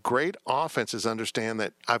 and great offenses understand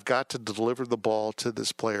that I've got to deliver the ball to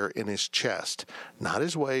this player in his chest, not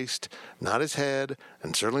his waist, not his head,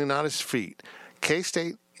 and certainly not his feet.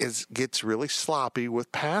 K-State gets really sloppy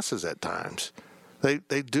with passes at times.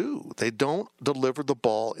 They do. They don't deliver the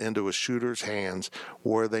ball into a shooter's hands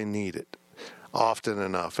where they need it often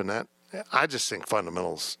enough. And that, I just think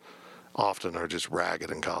fundamentals often are just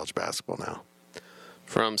ragged in college basketball now.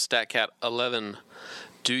 From StatCat 11,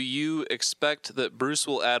 do you expect that Bruce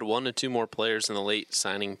will add 1 to 2 more players in the late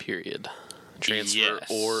signing period? transfer Yes.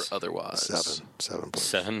 or otherwise. 7 players.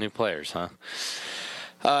 7 new players, huh?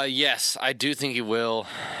 Yes, I do think he will.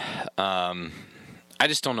 I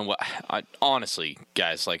just don't know what. Honestly,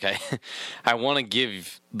 guys, like I want to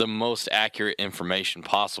give the most accurate information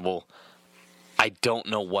possible. I don't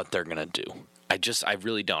know what they're gonna do. I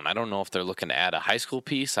really don't. I don't know if they're looking to add a high school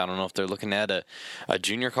piece. I don't know if they're looking to add a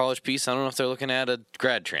junior college piece. I don't know if they're looking to add a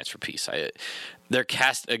grad transfer piece. They're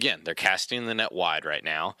casting the net wide right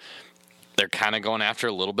now. They're kind of going after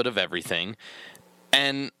a little bit of everything,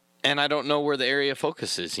 and I don't know where the area of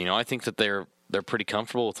focus is. I think that they're pretty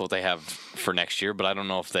comfortable with what they have for next year, but I don't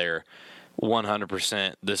know if they're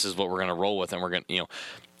 100%. This is what we're going to roll with, and we're going to,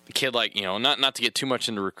 kid like not to get too much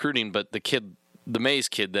into recruiting, but the Mays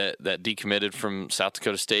kid that decommitted from South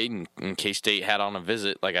Dakota State and K-State had on a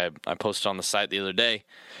visit, like I posted on the site the other day.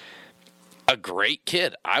 A great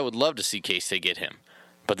kid. I would love to see K-State get him.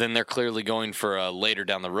 But then they're clearly going for a later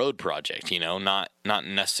down the road project, not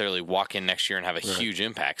necessarily walk in next year and have a huge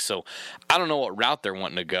impact. So I don't know what route they're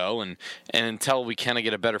wanting to go, and until we kind of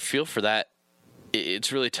get a better feel for that,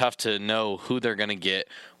 it's really tough to know who they're going to get,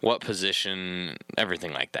 what position,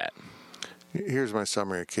 everything like that. Here's my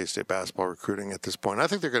summary of K-State basketball recruiting at this point. I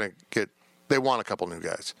think they're going to they want a couple new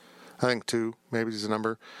guys. I think 2 maybe is the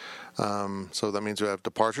number. So that means we have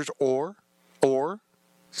departures or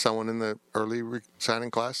someone in the early signing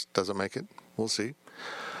class doesn't make it. We'll see.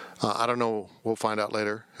 I don't know. We'll find out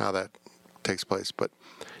later how that takes place. But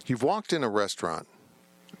you've walked in a restaurant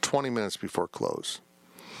 20 minutes before close,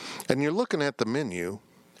 and you're looking at the menu,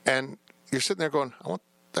 and you're sitting there going, I want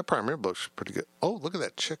that prime rib looks pretty good. Oh, look at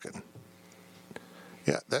that chicken.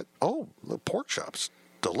 Yeah, the pork chop's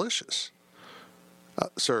delicious.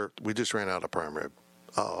 Sir, we just ran out of prime rib.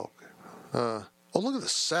 Oh, okay. Look at the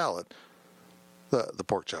salad. The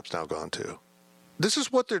pork chop's now gone too. This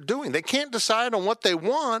is what they're doing. They can't decide on what they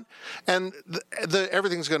want, and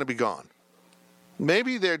everything's going to be gone.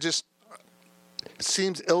 Maybe they're just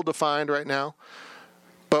seems ill-defined right now.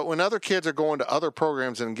 But when other kids are going to other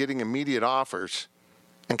programs and getting immediate offers,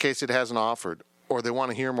 in case it hasn't offered, or they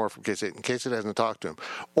want to hear more from K-State in case it hasn't talked to them,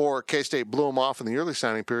 or K-State blew them off in the early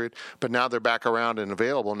signing period, but now they're back around and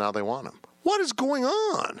available. Now they want them. What is going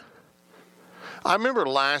on? I remember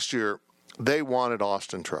last year, they wanted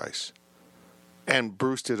Austin Trice, and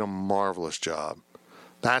Bruce did a marvelous job.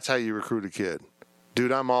 That's how you recruit a kid.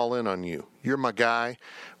 Dude, I'm all in on you. You're my guy.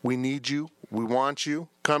 We need you. We want you.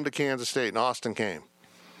 Come to Kansas State. And Austin came.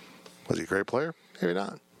 Was he a great player? Maybe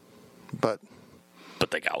not. But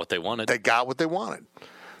they got what they wanted. They got what they wanted.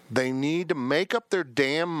 They need to make up their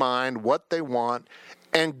damn mind what they want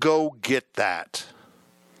and go get that.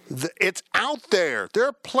 It's out there. There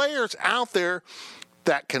are players out there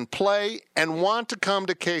that can play and want to come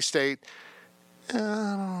to K-State.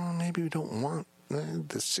 Maybe we don't want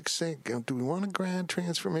the 6A. Do we want a grad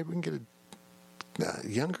transfer? Maybe we can get a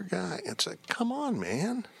younger guy. It's like, come on,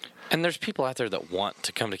 man. And there's people out there that want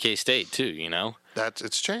to come to K-State too.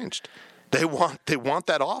 It's changed. They want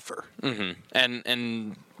that offer. Mm-hmm.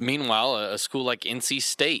 And meanwhile, a school like NC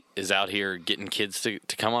State is out here getting kids to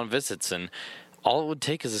come on visits, and all it would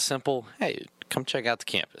take is a simple, hey, come check out the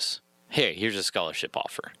campus. Hey, here's a scholarship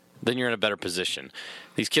offer. Then you're in a better position.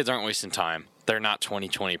 These kids aren't wasting time. They're not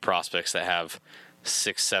 2020 prospects that have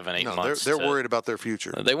 6, 7, 8 months. They're worried about their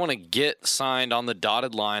future. They want to get signed on the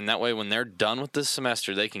dotted line. That way, when they're done with this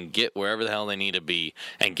semester, they can get wherever the hell they need to be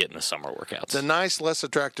and get in the summer workouts. The nice, less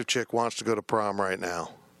attractive chick wants to go to prom right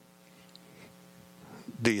now.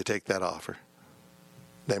 Do you take that offer?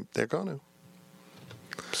 They're going to.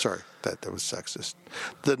 Sorry, that was sexist.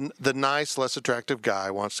 The nice, less attractive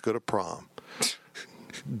guy wants to go to prom.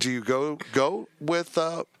 Do you go with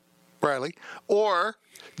Riley, or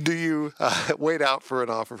do you wait out for an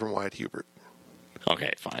offer from Wyatt Hubert?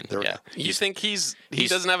 Okay, fine. Yeah. You think he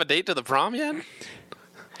doesn't have a date to the prom yet?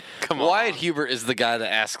 Come on. Wyatt Hubert is the guy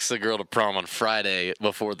that asks the girl to prom on Friday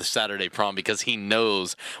before the Saturday prom because he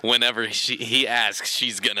knows whenever he asks,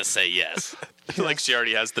 she's going to say yes. Like she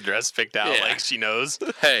already has the dress picked out, Yeah. like she knows.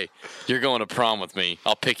 Hey, you're going to prom with me.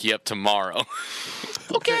 I'll pick you up tomorrow.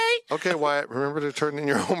 Okay, Wyatt, remember to turn in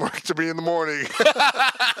your homework to me in the morning.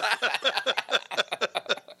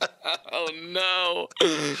 Oh, no.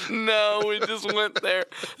 No, we just went there.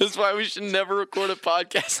 That's why we should never record a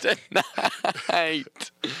podcast at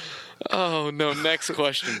night. Oh, no. Next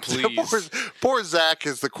question, please. Poor Zach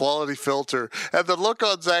is the quality filter. And the look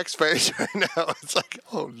on Zach's face right now, it's like,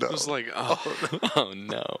 oh, no. It's like, Oh,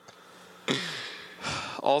 no.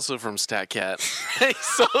 Also from StatCat. He's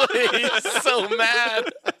so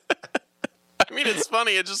mad. I mean, it's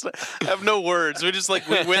funny. I just have no words. We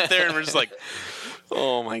went there and we're just like,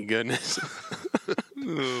 oh my goodness.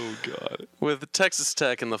 Oh, God. With Texas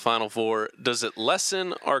Tech in the Final Four, does it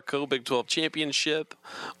lessen our co-Big 12 championship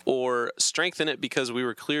or strengthen it because we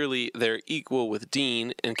were clearly their equal with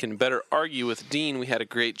Dean and can better argue with Dean we had a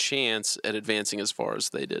great chance at advancing as far as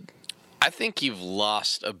they did? I think you've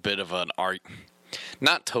lost a bit of an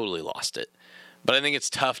not totally lost it, but I think it's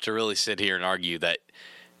tough to really sit here and argue that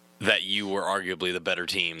you were arguably the better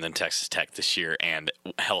team than Texas Tech this year, and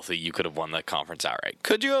healthy, you could have won the conference outright.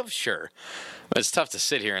 Could you have? Sure. But it's tough to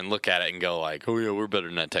sit here and look at it and go like, oh, yeah, we're better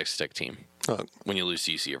than that Texas Tech team when you lose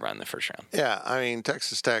to UC around the first round. Yeah, I mean,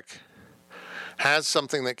 Texas Tech has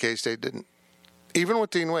something that K-State didn't. Even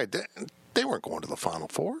with Dean Wade, they weren't going to the Final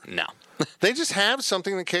Four. No. They just have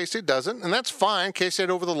something that K-State doesn't, and that's fine.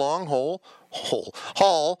 K-State over the long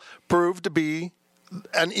haul proved to be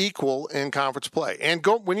an equal in conference play. And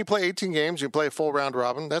when you play 18 games, you play a full round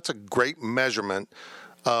robin, that's a great measurement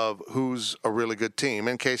of who's a really good team.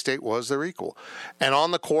 And K-State was their equal. And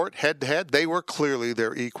on the court, head-to-head, they were clearly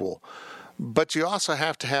their equal. But you also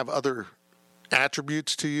have to have other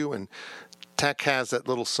attributes to you, and Tech has that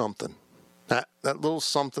little something. That little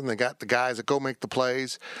something. They got the guys that go make the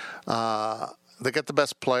plays. They got the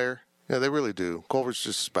best player. Yeah, they really do. Culver's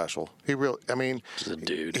just special. He's a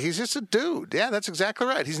dude. He's just a dude. Yeah, that's exactly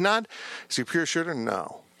right. Is he a pure shooter?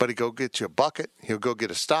 No. But he'll go get you a bucket. He'll go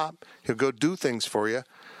get a stop. He'll go do things for you.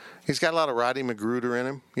 He's got a lot of Roddy Magruder in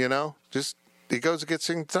him, he goes and gets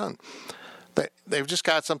things done. They've just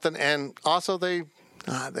got something, and also they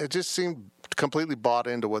just seem completely bought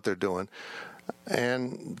into what they're doing.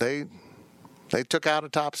 And they took out a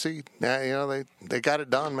top seed. They got it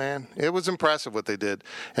done, man. It was impressive what they did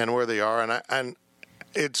and where they are, and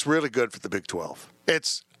it's really good for the Big 12.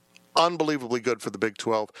 It's unbelievably good for the Big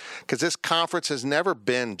 12 because this conference has never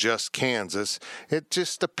been just Kansas. It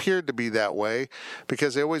just appeared to be that way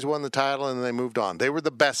because they always won the title and they moved on. They were the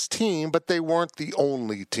best team, but they weren't the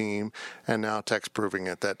only team, and now Tech's proving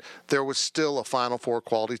it that there was still a Final Four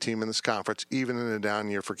quality team in this conference, even in a down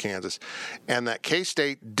year for Kansas, and that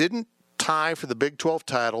K-State didn't tie for the Big 12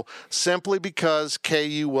 title simply because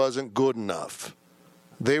KU wasn't good enough.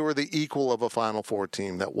 They were the equal of a Final Four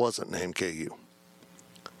team that wasn't named KU.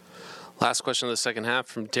 Last question of the second half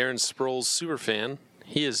from Darren Sproles, superfan.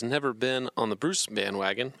 He has never been on the Bruce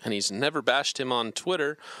bandwagon, and he's never bashed him on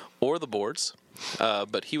Twitter or the boards,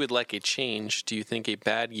 but he would like a change. Do you think a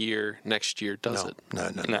bad year next year does it?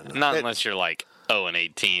 No. Not unless you're like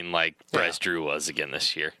 0-18 like Bryce Drew was again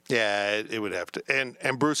this year. Yeah, it would have to.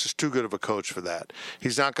 And Bruce is too good of a coach for that.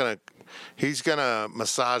 He's gonna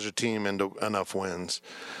massage a team into enough wins.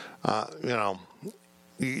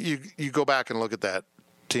 You go back and look at that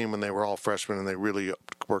team when they were all freshmen and they really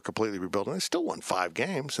were completely rebuilding. They still won 5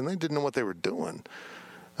 games and they didn't know what they were doing.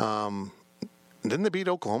 Didn't they beat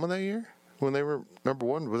Oklahoma that year when they were number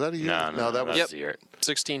 1? Was that a year? No, that was the year.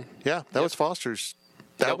 16. Yeah, that was Foster's.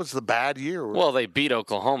 That was the bad year. Well, they beat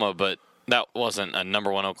Oklahoma, but that wasn't a number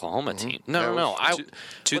 1 Oklahoma team. No.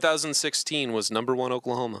 2016 was number 1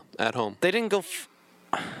 Oklahoma at home. They didn't go.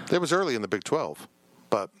 It was early in the Big 12,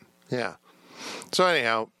 but yeah. So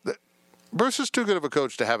anyhow, Bruce is too good of a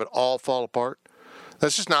coach to have it all fall apart.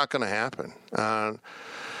 That's just not going to happen.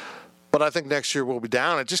 But I think next year we'll be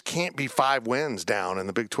down. It just can't be 5 wins down in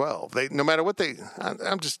the Big 12. No matter what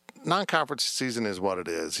non-conference season is what it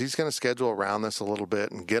is. He's going to schedule around this a little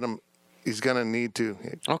bit and get them. He's going to need to.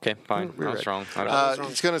 Okay, fine. I was wrong.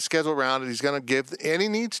 He's going to schedule around it. He's going to he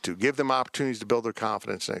needs to give them opportunities to build their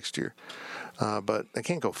confidence next year. But they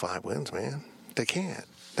can't go 5 wins, man. They can't.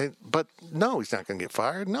 But no, he's not going to get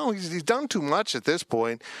fired. No, he's done too much at this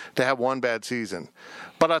point to have one bad season.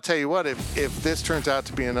 But I'll tell you what, if this turns out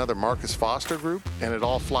to be another Marcus Foster group and it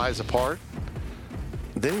all flies apart,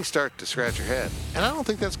 then you start to scratch your head. And I don't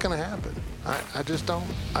think that's going to happen. I just don't.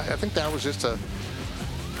 I think that was just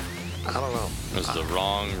I don't know. It was the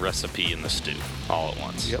wrong recipe in the stew all at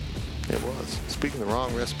once. Yep, it was. Speaking of the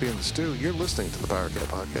wrong recipe in the stew, you're listening to the Power Cat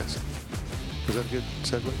Podcast. Is that a good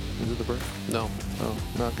segue into the break? No. Oh,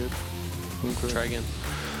 not good? Okay. Try again.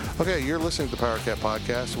 Okay, you're listening to the Power Cat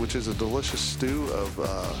Podcast, which is a delicious stew of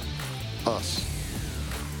us.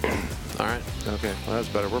 All right. Okay, well, that's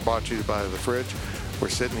better. We're brought to you by The Fridge. We're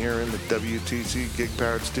sitting here in the WTC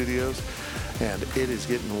Gig-Powered Studios, and it is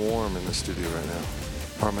getting warm in the studio right now.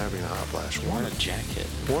 Or I'm having a hot flash. Wearing a jacket.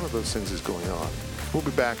 One of those things is going on. We'll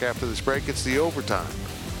be back after this break. It's the overtime.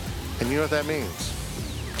 And you know what that means?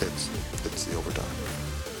 It's the overtime.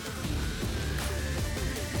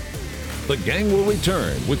 The gang will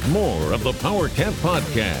return with more of the Power Cat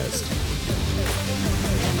Podcast.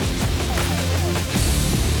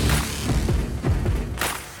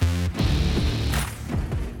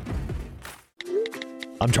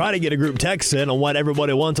 I'm trying to get a group text in on what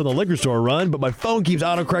everybody wants on the liquor store run, but my phone keeps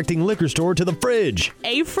autocorrecting liquor store to the fridge.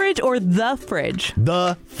 A fridge or the fridge?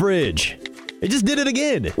 The fridge. It just did it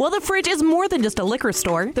again. Well, the Fridge is more than just a liquor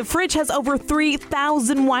store. The Fridge has over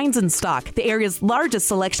 3,000 wines in stock, the area's largest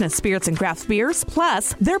selection of spirits and craft beers.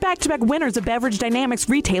 Plus, they're back-to-back winners of Beverage Dynamics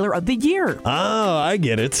Retailer of the Year. Oh, I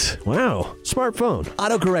get it. Wow, smartphone.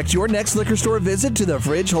 Autocorrect your next liquor store visit to the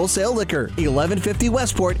Fridge Wholesale Liquor, 1150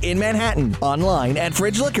 Westport in Manhattan. Online at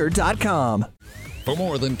fridgeliquor.com. For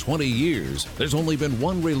more than 20 years, there's only been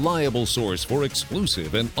one reliable source for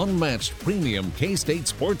exclusive and unmatched premium K-State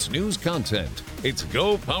sports news content. It's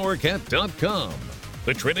GoPowerCat.com.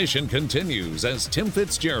 The tradition continues as Tim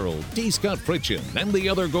Fitzgerald, D. Scott Fritchen, and the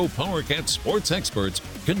other Go PowerCat sports experts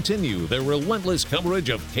continue their relentless coverage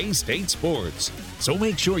of K-State sports. So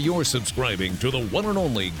make sure you're subscribing to the one and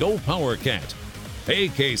only Go PowerCat. Hey,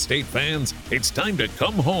 K-State fans, it's time to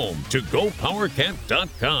come home to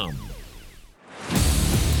GoPowerCat.com.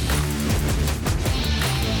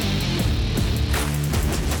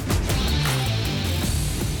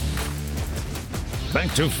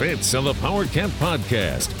 Back to Fitz on the PowerCat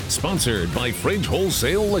podcast, sponsored by Fridge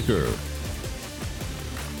Wholesale Liquor.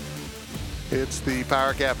 It's the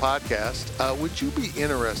PowerCat podcast. Would you be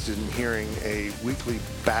interested in hearing a weekly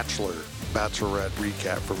Bachelorette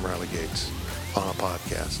recap from Riley Gates on a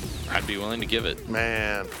podcast? I'd be willing to give it.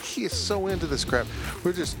 Man, he is so into this crap.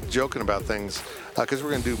 We're just joking about things because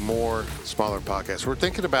we're going to do more smaller podcasts. We're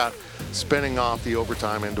thinking about spinning off the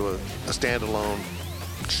overtime into a standalone,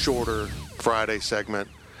 shorter Friday segment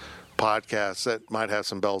podcast that might have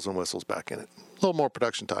some bells and whistles back in it. A little more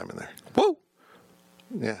production time in there. Woo!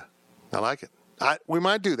 Yeah, I like it. We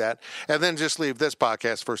might do that, and then just leave this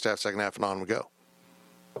podcast first half, second half, and on we go.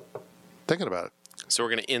 Thinking about it. So we're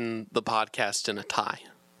going to end the podcast in a tie.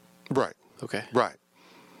 Right. Okay. Right.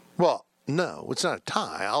 Well, no, it's not a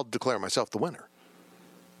tie. I'll declare myself the winner.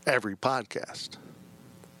 Every podcast.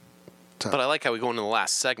 But I like how we go into the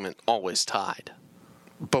last segment always tied.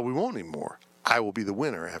 But we won't anymore. I will be the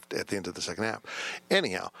winner at the end of the second half.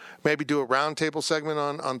 Anyhow, maybe do a roundtable segment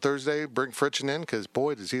on Thursday. Bring Fritchen in because,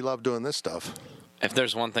 boy, does he love doing this stuff. If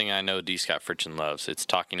there's one thing I know D. Scott Fritchen loves, it's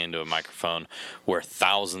talking into a microphone where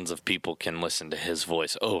thousands of people can listen to his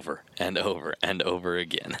voice over and over and over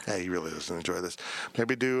again. Hey, he really doesn't enjoy this.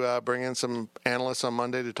 Maybe bring in some analysts on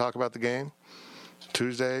Monday to talk about the game.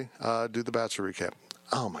 Tuesday, do the Bachelor recap.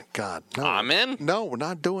 Oh, my God. No, I'm in? No, we're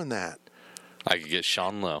not doing that. I could get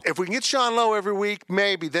Sean Lowe. If we can get Sean Lowe every week,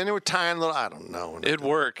 maybe. Then it would tie in a little. I don't know. It'd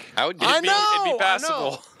work. I would get I know. It'd be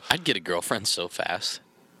passable. I'd get a girlfriend so fast.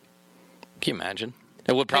 Can you imagine?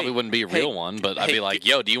 It wouldn't be a real one, but I'd be like,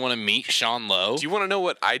 yo, do you want to meet Sean Lowe? Do you want to know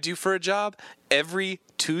what I do for a job? Every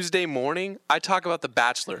Tuesday morning, I talk about The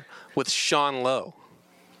Bachelor with Sean Lowe.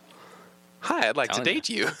 Hi, I'd like to date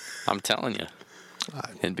you. I'm telling you.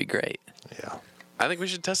 It'd be great. Yeah. I think we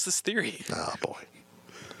should test this theory. Oh, boy.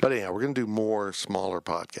 But anyhow, we're going to do more smaller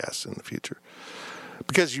podcasts in the future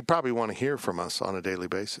because you probably want to hear from us on a daily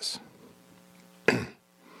basis.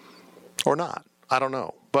 Or not. I don't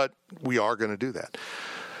know. But we are going to do that.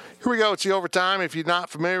 Here we go. It's the overtime. If you're not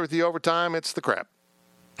familiar with the overtime, it's the crap.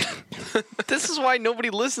 This is why nobody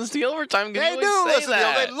listens to the overtime. They do listen to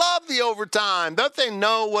it. They love the overtime. Don't they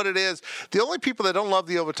know what it is? The only people that don't love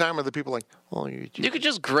the overtime are the people like, oh, you could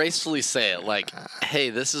just gracefully say it like, hey,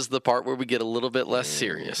 this is the part where we get a little bit less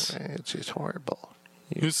serious. It's just horrible.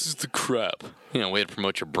 This is the crap. Way to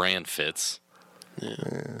promote your brand, Fitz.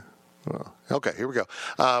 Yeah. Well, okay, here we go.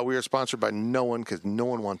 We are sponsored by no one because no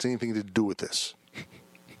one wants anything to do with this.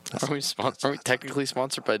 Are we technically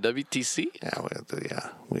sponsored by WTC? Yeah,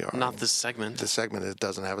 we are. Not this segment. This segment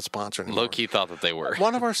doesn't have a sponsor anymore. Low-key thought that they were.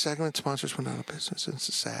 One of our segment sponsors went out of business.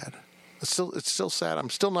 It's sad. It's still sad. I'm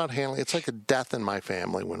still not handling. It's like a death in my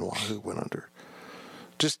family when Wahoo went under.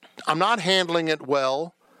 I'm not handling it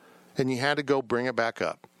well, and you had to go bring it back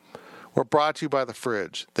up. We're brought to you by The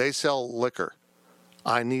Fridge. They sell liquor.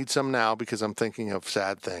 I need some now because I'm thinking of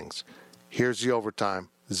sad things. Here's the overtime.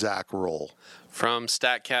 Zach Roll. From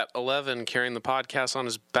StatCat11, carrying the podcast on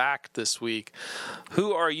his back this week.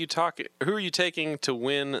 Who are you taking to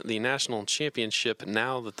win the national championship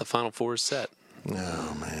now that the Final Four is set?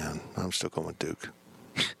 Oh, man. I'm still going with Duke.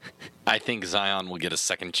 I think Zion will get a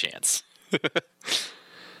second chance.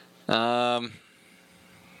 I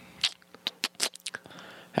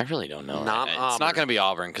really don't know. It's not going to be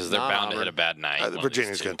Auburn because they're bound to hit a bad night.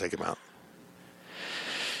 Virginia's going to take him out.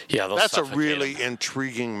 Yeah, that's a really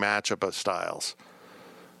intriguing matchup of styles.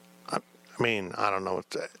 I mean, I don't know.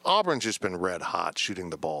 Auburn's just been red hot shooting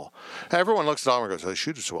the ball. Everyone looks at Auburn and goes, "They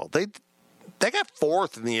shoot it so well." They got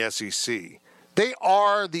fourth in the SEC. They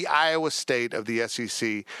are the Iowa State of the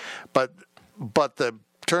SEC, but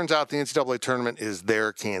turns out the NCAA tournament is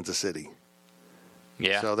their Kansas City.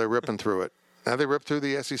 Yeah. So they're ripping through it. Now they ripped through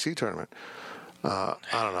the SEC tournament. I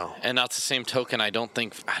don't know. And that's the same token. I don't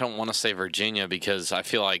want to say Virginia because I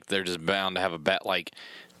feel like they're just bound to have a bet. Like,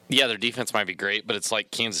 yeah, their defense might be great, but it's like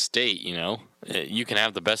Kansas State. You can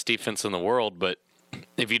have the best defense in the world, but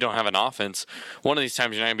if you don't have an offense, one of these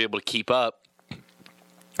times you're not gonna be able to keep up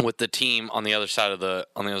with the team on the other side of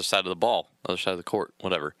the ball, other side of the court,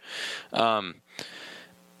 whatever. I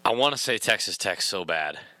want to say Texas Tech so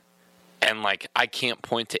bad. And, I can't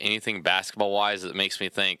point to anything basketball-wise that makes me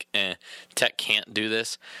think, Tech can't do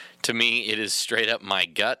this. To me, it is straight up my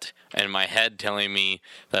gut and my head telling me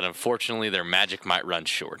that, unfortunately, their magic might run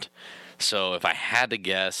short. So if I had to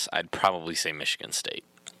guess, I'd probably say Michigan State.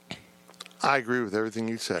 I agree with everything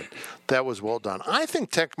you said. That was well done. I think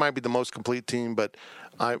Tech might be the most complete team, but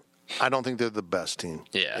I don't think they're the best team.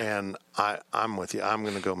 Yeah. And I'm with you. I'm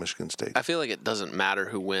going to go Michigan State. I feel like it doesn't matter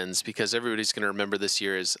who wins because everybody's going to remember this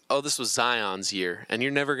year as, this was Zion's year. And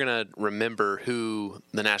you're never going to remember who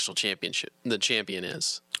the champion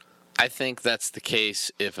is. I think that's the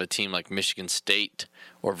case if a team like Michigan State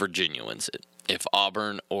or Virginia wins it. If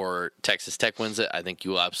Auburn or Texas Tech wins it, I think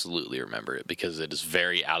you will absolutely remember it because it is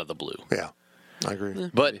very out of the blue. Yeah, I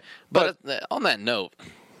agree. But on that note,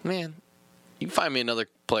 man, you can find me another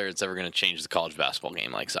player that's ever going to change the college basketball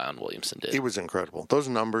game like Zion Williamson did. He was incredible. Those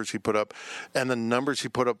numbers he put up, and the numbers he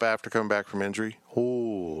put up after coming back from injury,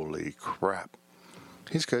 holy crap.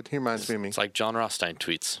 He's good. He reminds me of me. It's like John Rothstein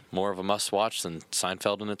tweets, more of a must-watch than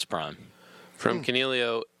Seinfeld in its prime. From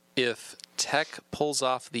Cornelio, if Tech pulls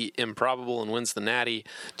off the improbable and wins the Natty,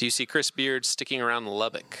 do you see Chris Beard sticking around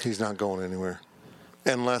Lubbock? He's not going anywhere.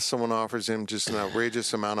 Unless someone offers him just an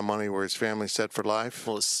outrageous amount of money where his family's set for life.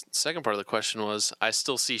 Well, the second part of the question was, I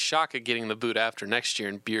still see Shaka getting the boot after next year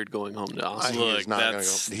and Beard going home to Austin. He's not going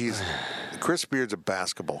to go. Chris Beard's a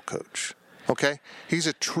basketball coach. Okay? He's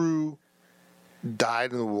a true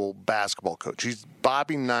dyed-in-the-wool basketball coach.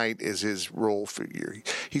 Bobby Knight is his role figure.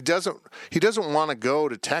 He doesn't want to go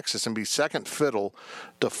to Texas and be second fiddle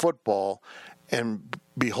to football and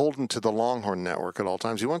beholden to the Longhorn Network at all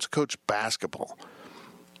times. He wants to coach basketball.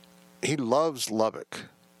 He loves Lubbock.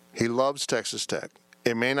 He loves Texas Tech.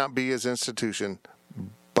 It may not be his institution,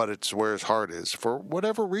 but it's where his heart is for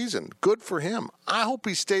whatever reason. Good for him. I hope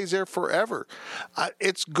he stays there forever.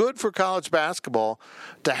 It's good for college basketball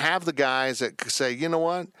to have the guys that say, you know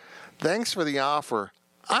what, thanks for the offer.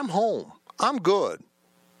 I'm home. I'm good.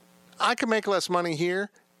 I can make less money here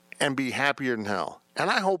and be happier than hell. And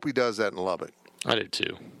I hope he does that in Lubbock. I do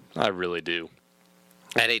too. I really do.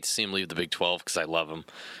 I'd hate to see him leave the Big 12 because I love him.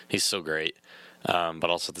 He's so great. But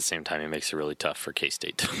also at the same time, he makes it really tough for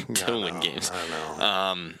K-State to win games. I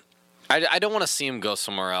know. I don't want to see him go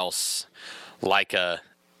somewhere else like a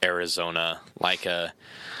Arizona, like a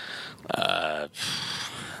I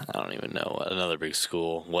don't even know, another big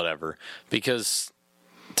school, whatever. Because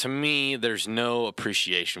to me, there's no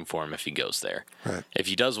appreciation for him if he goes there. Right. If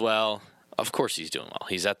he does well, of course he's doing well.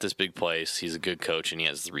 He's at this big place. He's a good coach, and he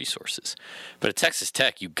has the resources. But at Texas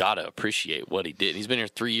Tech, you got to appreciate what he did. He's been here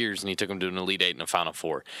 3 years, and he took him to an Elite Eight and a Final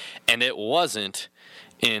Four. And it wasn't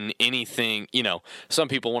in anything, some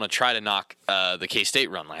people want to try to knock the K-State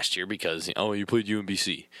run last year because, you played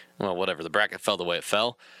UMBC. Well, whatever. The bracket fell the way it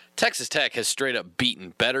fell. Texas Tech has straight up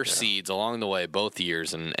beaten better seeds along the way both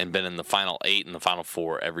years and been in the Final Eight and the Final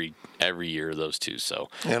Four every year of those two. So,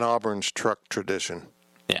 and Auburn's truck tradition.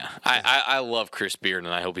 Yeah, I love Chris Beard,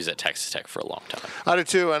 and I hope he's at Texas Tech for a long time. I do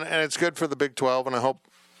too, and it's good for the Big 12, and I hope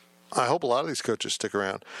a lot of these coaches stick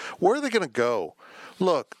around. Where are they going to go?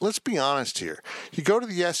 Look, let's be honest here. You go to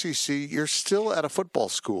the SEC, you're still at a football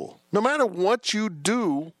school. No matter what you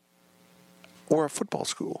do, or a football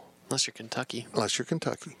school. Unless you're Kentucky.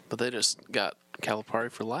 But they just got Calipari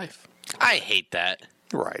for life. I hate that.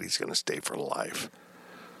 Right, he's going to stay for life.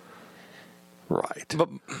 Right. But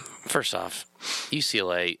first off,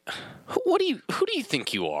 UCLA, who do you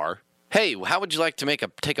think you are? Hey, how would you like to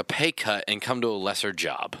take a pay cut and come to a lesser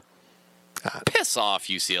job? Piss off,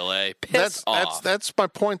 UCLA. Piss off. That's my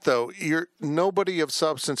point, though. Nobody of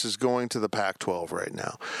substance is going to the Pac-12 right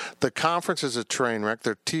now. The conference is a train wreck.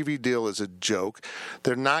 Their TV deal is a joke.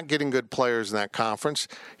 They're not getting good players in that conference.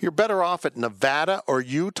 You're better off at Nevada or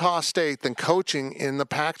Utah State than coaching in the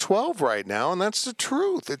Pac-12 right now, and that's the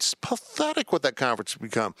truth. It's pathetic what that conference has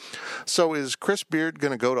become. So is Chris Beard going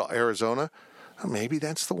to go to Arizona? Maybe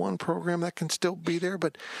that's the one program that can still be there,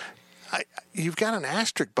 but you've got an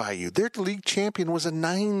asterisk by you. Their league champion was a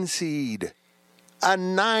 9 seed. A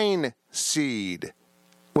 9 seed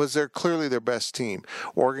was clearly their best team.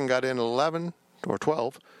 Oregon got in 11. or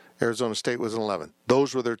 12. Arizona State was an 11.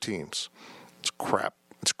 Those were their teams. It's crap.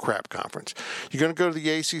 It's a crap conference. You're going to go to the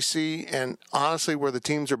ACC, and honestly, where the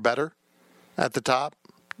teams are better at the top,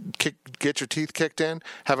 get your teeth kicked in,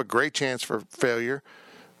 have a great chance for failure.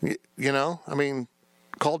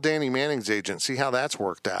 Call Danny Manning's agent, see how that's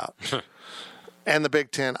worked out. And the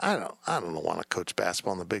Big Ten, I don't want to coach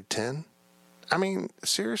basketball in the Big Ten. I mean,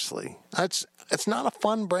 seriously, it's not a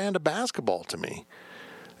fun brand of basketball to me.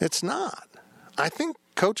 It's not. I think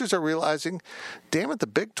coaches are realizing, damn it, the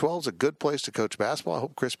Big 12 is a good place to coach basketball. I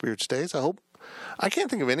hope Chris Beard stays. I can't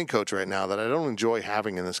think of any coach right now that I don't enjoy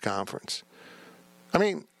having in this conference. I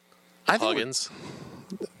mean, Huggins.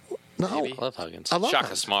 No, I love Huggins. I love Shaka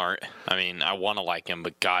Huggins. Smart. I mean, I want to like him,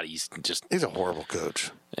 but God, he's a horrible coach.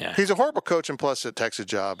 Yeah. He's a horrible coach, and plus the Texas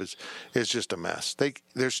job is just a mess.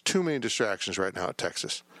 There's too many distractions right now at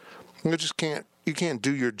Texas. You can't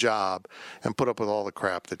do your job and put up with all the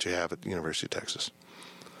crap that you have at the University of Texas.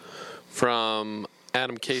 From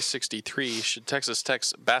Adam K63, should Texas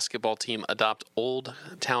Tech's basketball team adopt Old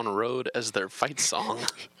Town Road as their fight song?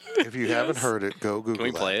 If you haven't heard it, go Google Can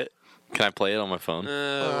we play it? Can I play it on my phone?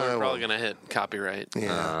 We're probably going to hit copyright.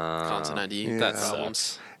 Content ID. Yeah. That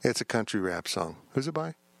problems. It's a country rap song. Who's it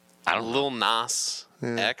by? I don't know. Lil Nas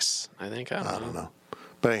X, I think. I don't know.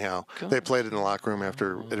 But anyhow, they played it in the locker room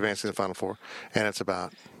after advancing to the Final Four, and it's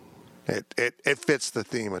about it fits the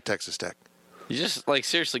theme of Texas Tech. You just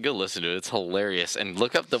seriously go listen to it. It's hilarious, and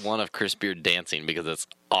look up the one of Chris Beard dancing because it's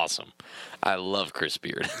awesome. I love Chris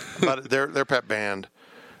Beard. But their pep band,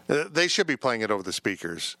 they should be playing it over the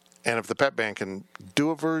speakers. And if the pep band can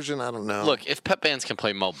do a version, I don't know. Look, if pep bands can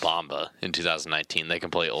play Mo Bamba in 2019, they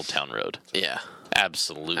can play Old Town Road. Yeah.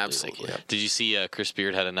 Absolutely. Did you see Chris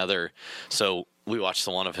Beard had another? So we watched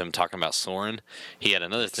the one of him talking about Soren. He had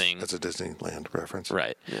another thing. That's a Disneyland reference.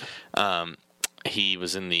 Right. Yeah. He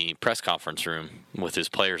was in the press conference room with his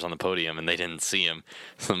players on the podium, and they didn't see him.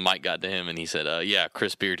 So Mike got to him, and he said,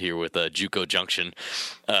 Chris Beard here with JUCO Junction.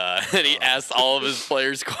 And he asked all of his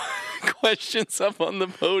players questions up on the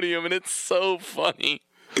podium, and it's so funny.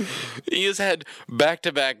 He has had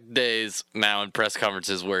back-to-back days now in press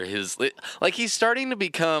conferences where he's starting to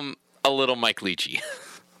become a little Mike Leachy.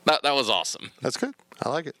 That was awesome. That's good. I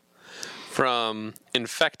like it. From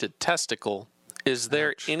Infected Testicle, is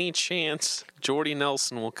there any chance Jordy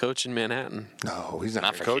Nelson will coach in Manhattan? No, he's not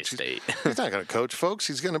going to for coach. K-State. He's not going to coach, folks.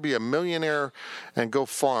 He's going to be a millionaire and go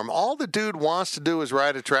farm. All the dude wants to do is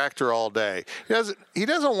ride a tractor all day. He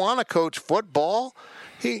doesn't want to coach football.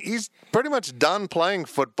 He's pretty much done playing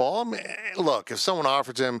football. I mean, look, if someone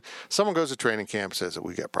offers him, someone goes to training camp and says that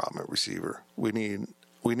we got a problem at receiver. We need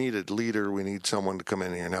a leader. We need someone to come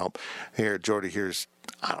in here and help. Here, Jordy, here's,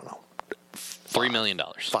 I don't know, $3 million.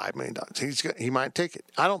 $5 million. He might take it.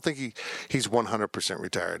 I don't think he's 100%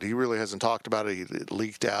 retired. He really hasn't talked about it. It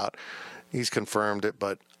leaked out. He's confirmed it,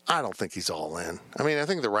 but I don't think he's all in. I mean, I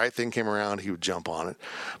think the right thing came around, he would jump on it.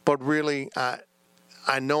 But really,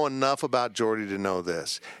 I know enough about Jordy to know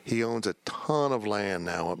this. He owns a ton of land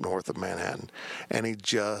now up north of Manhattan, and he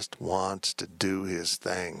just wants to do his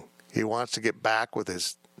thing. He wants to get back with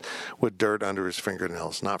dirt under his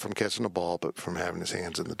fingernails, not from catching the ball, but from having his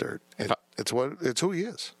hands in the dirt. It's who he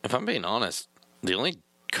is. If I'm being honest, the only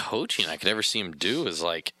coaching I could ever see him do is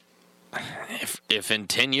if in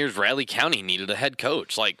 10 years Riley County needed a head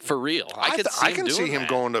coach, for real. I can see him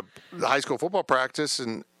going to high school football practice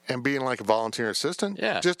and being like a volunteer assistant,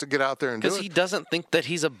 just to get out there and do it. Because he doesn't think that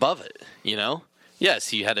he's above it, Yes,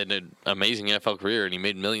 he had an amazing NFL career, and he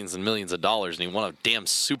made millions and millions of dollars, and he won a damn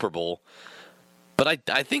Super Bowl. But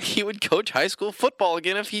I think he would coach high school football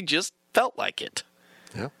again if he just felt like it.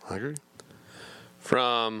 Yeah, I agree.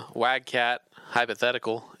 From Wagcat,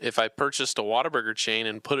 hypothetical, if I purchased a Whataburger chain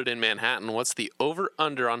and put it in Manhattan, what's the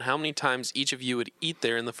over-under on how many times each of you would eat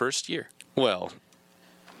there in the first year? Well,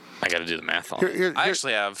 I got to do the math on it. I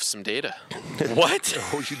actually have some data. What?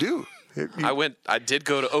 Oh, you do. I did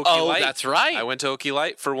go to Okie Light. Oh, that's right. I went to Okie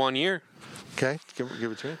Light for 1 year. Okay, give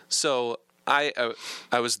it to me. So I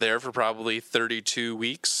was there for probably 32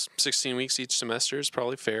 weeks, 16 weeks each semester is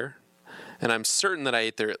probably fair. And I'm certain that I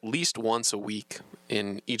ate there at least once a week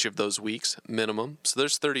in each of those weeks, minimum. So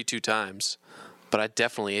there's 32 times. But I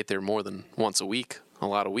definitely ate there more than once a week, a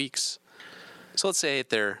lot of weeks. So let's say I ate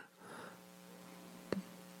there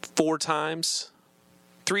 4 times,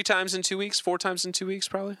 3 times in 2 weeks, 4 times in 2 weeks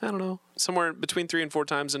probably. I don't know. Somewhere between 3 and 4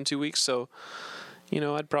 times in 2 weeks. So,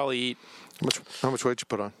 I'd probably eat. How much weight you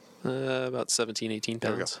put on? About 17, 18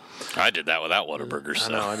 pounds. I did that without Whataburger.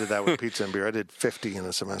 I know. I did that with pizza and beer. I did 50 in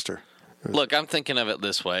a semester. Look, I'm thinking of it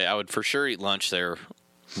this way. I would for sure eat lunch there,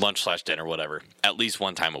 lunch/dinner, whatever, at least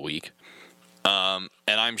one time a week. And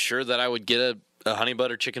I'm sure that I would get a honey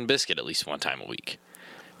butter chicken biscuit at least one time a week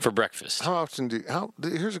for breakfast. How often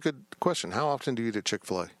here's a good question. How often do you eat at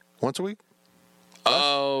Chick-fil-A? Once a week?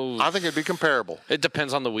 Oh, I think it'd be comparable. it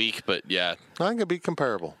depends on the week, but yeah. I think it'd be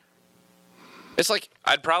comparable. It's like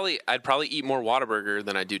I'd probably eat more Whataburger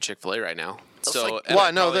than I do Chick-fil-A right now. So Well,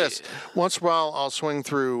 I know this. Once in a while, I'll swing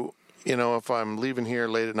through, if I'm leaving here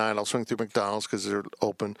late at night, I'll swing through McDonald's because they're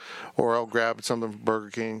open, or I'll grab something from Burger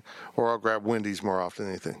King, or I'll grab Wendy's more often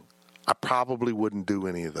than anything. I probably wouldn't do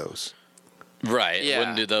any of those. right, Yeah.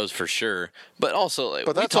 wouldn't do those for sure. But also, like,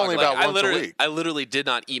 But we that's talk only like- about once a week. I literally did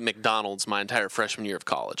not eat McDonald's my entire freshman year of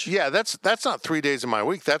college. Yeah, that's not 3 days of my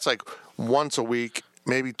week. That's like once a week,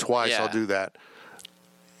 maybe twice I'll Yeah. do that.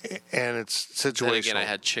 And it's situational. Then again, I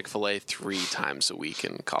had Chick-fil-A 3 times a week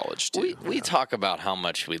in college too. We talk about how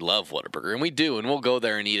much we love Whataburger, and we do, and we'll go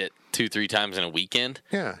there and eat it 2-3 times in a weekend.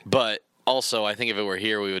 Yeah. But also, I think if it were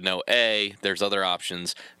here, we would know A, there's other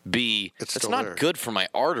options. B, It's it's still not there. good for my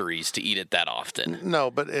arteries to eat it that often. No,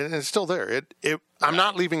 but it's still there. I'm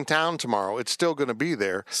not leaving town tomorrow. It's still going to be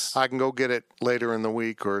there. I can go get it later in the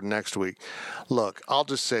week or next week. Look, I'll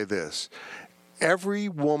just say this. Every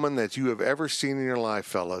woman that you have ever seen in your life,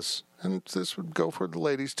 fellas, and this would go for the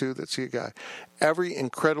ladies too that see a guy, every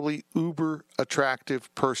incredibly uber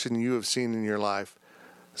attractive person you have seen in your life,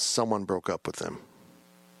 someone broke up with them.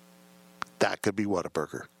 That could be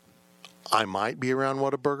Whataburger. I might be around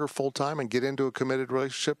Whataburger full time and get into a committed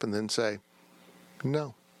relationship and then say,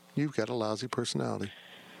 no, you've got a lousy personality.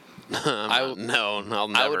 I'll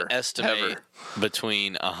never. I would estimate ever.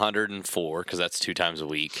 between 104, because that's 2 times a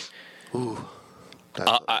week.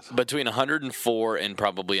 That's Between 104 and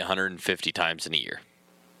probably 150 times in a year.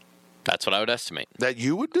 That's what I would estimate. that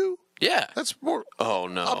you would do? Yeah. That's more. Oh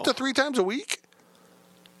no. Up to 3 times a week?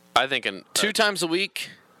 I think an 2 times a week.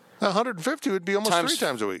 150 would be almost Times- 3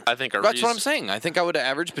 times a week. I think a That's what I'm saying. I think I would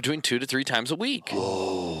average between 2 to 3 times a week.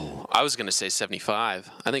 I was going to say 75.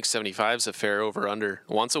 I think 75 is a fair over/under.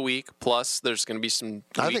 Once a week, plus there's going to be some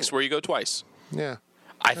I weeks think- where you go twice. Yeah.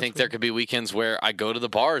 I think there could be weekends where I go to the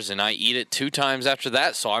bars and I eat it 2 times after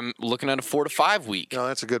that, so I'm looking at a 4 to 5 week. No,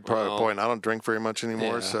 that's a good point. I don't drink very much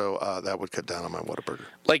anymore, Yeah. so that would cut down on my Whataburger.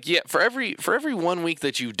 Like, yeah, for every 1 week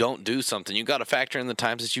that you don't do something, you got to factor in the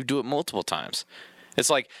times that you do it multiple times. It's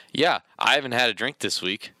like, yeah, I haven't had a drink this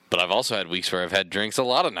week, but I've also had weeks where I've had drinks a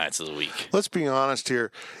lot of nights of the week. Let's be honest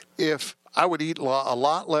here. If I would eat a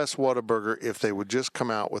lot less Whataburger if they would just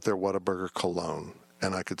come out with their Whataburger cologne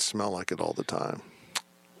and I could smell like it all the time.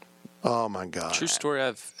 Oh, my God. True story.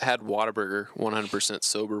 I've had Whataburger 100%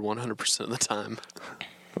 sober 100% of the time.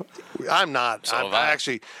 I'm not. So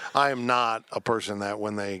have I am not a person that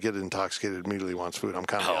when they get intoxicated immediately wants food. I'm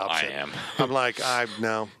kind of the Oh, I opposite. am. I'm like,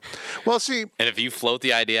 no. Well, see, And if you float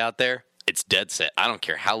the idea out there, it's dead set. I don't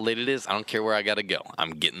care how late it is. I don't care where I got to go.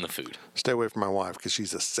 I'm getting the food. stay away from my wife because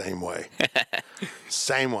she's the same way.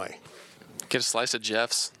 Same way. Get a slice of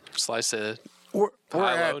Jeff's, slice of We're Hilo,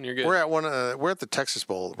 at, and you're good. we're at we're at the Texas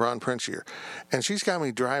Bowl, Ron Prince here, and she's got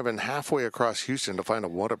me driving halfway across Houston to find a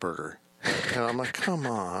Whataburger. And I'm like, come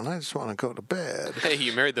on, I just want to go to bed. Hey,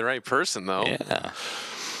 you married the right person, though. Yeah.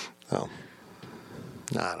 No,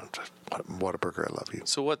 I don't. Whataburger, I love you.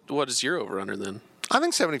 So what is your over/under then? I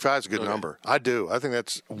think 75 is a good Okay. number. I do. I think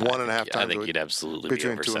that's 1.5 times. I a think week. you'd absolutely be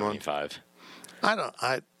between over 2 and 1. 75.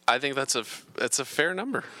 I think that's a fair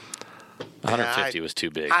number. 150 was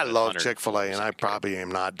too big. I but love 100 Chick-fil-A, and was I okay. probably am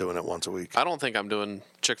not doing it once a week. I don't think I'm doing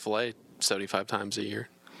Chick-fil-A 75 times a year.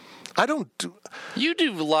 I don't do. You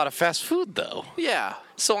do a lot of fast food, though. Yeah.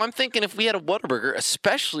 So I'm thinking if we had a Whataburger,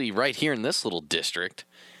 especially right here in this little district,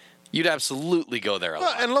 you'd absolutely go there a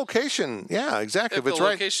Well, lot. and location, yeah, exactly. If it's the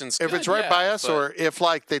right, location's if it's good, right by yeah, us, but- or if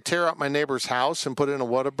like they tear up my neighbor's house and put in a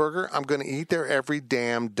Whataburger, I'm going to eat there every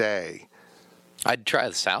damn day. I'd try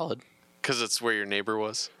the salad. Because it's where your neighbor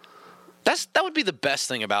was. That would be the best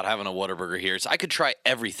thing about having a Whataburger here. Is I could try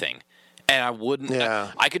everything, and I wouldn't.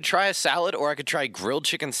 Yeah. I could try a salad, or I could try a grilled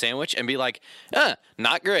chicken sandwich, and be like,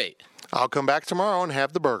 not great. I'll come back tomorrow and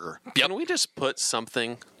have the burger. Can we just put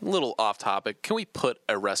something a little off topic? Can we put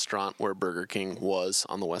a restaurant where Burger King was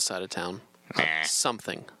on the west side of town?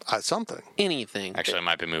 Something. Something. Anything. Actually, I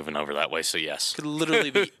might be moving over that way, so yes. Could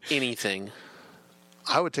literally be anything.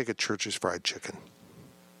 I would take a Church's fried chicken.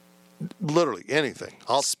 Literally anything.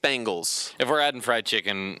 I'll Spangles. If we're adding fried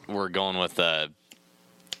chicken, we're going with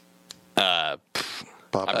Bob.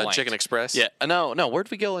 blanked. Chicken Express. Yeah, no.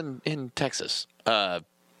 Where'd we go in Texas?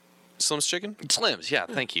 Slim's Chicken. Slim's. Yeah,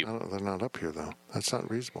 thank you. They're not up here though. That's not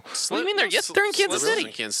reasonable. What do you mean they're- yes, they're in Kansas Slim's City.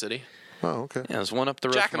 in Kansas City. Oh, okay. Yeah, there's one up the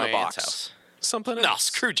road Jack from in the my aunt's Box. house. Something No, else.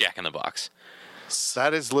 screw Jack in the Box.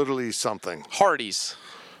 That is literally something. Hardee's.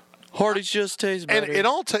 Hardee's just tastes And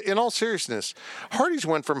better. in all seriousness, Hardee's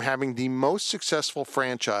went from having the most successful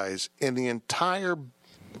franchise in the entire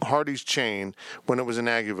Hardee's chain when it was in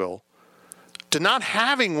Aggieville to not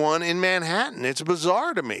having one in Manhattan. It's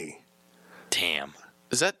bizarre to me. Damn.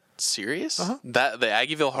 Is that serious? That the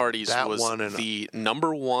Aggieville Hardee's That was one and- the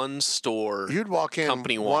number one store. You'd walk in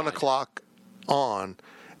company 1 wide. o'clock on,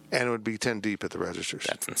 and it would be 10 deep at the registers.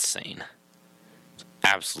 That's insane.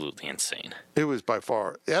 Absolutely insane. It was by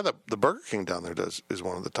far, the Burger King down there is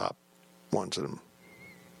one of the top ones in them.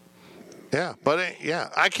 Yeah, but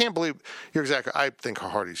I can't believe you're exactly. I think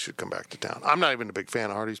Hardee's should come back to town. I'm not even a big fan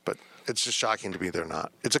of Hardee's, but it's just shocking to me they're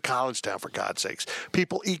not. It's a college town, for God's sakes.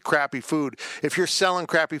 People eat crappy food. If you're selling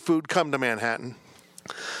crappy food, come to Manhattan.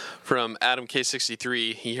 From Adam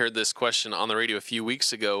K63, he heard this question on the radio a few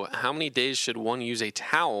weeks ago. How many days should one use a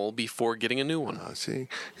towel before getting a new one? See,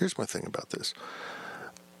 here's my thing about this.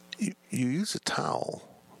 You use a towel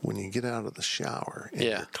when you get out of the shower and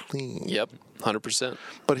you're clean. Yep, 100%.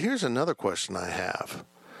 But here's another question I have.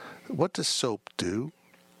 What does soap do?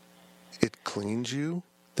 It cleans you?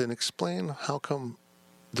 Then explain how come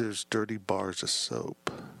there's dirty bars of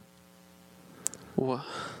soap. What?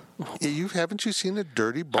 Haven't you seen a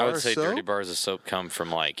dirty bar I of would say soap? dirty bars of soap come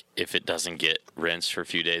from, like, if it doesn't get rinsed for a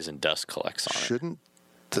few days and dust collects on it. Shouldn't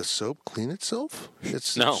the soap clean itself?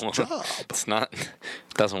 It's No, its job. it's not. It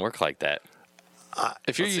doesn't work like that.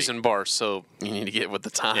 If you're using bar soap, you need to get with the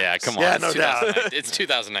times. Yeah, come on. Yeah, It's no doubt. 2019. It's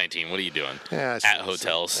 2019. What are you doing? Yeah, I still At do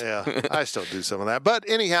hotels. some- Yeah, I still do some of that. But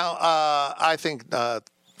anyhow, I think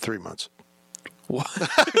 3 months. What?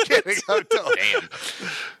 Kidding. I'm telling- Damn.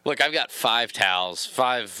 Look, I've got 5 towels,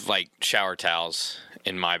 5 like shower towels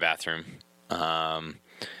in my bathroom,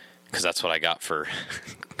 because that's what I got for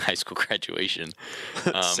high school graduation.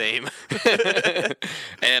 Same.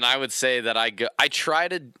 And I would say that I get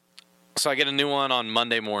a new one on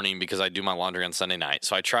Monday morning because I do my laundry on Sunday night.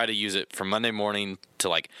 So I try to use it from Monday morning to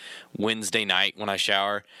like Wednesday night when I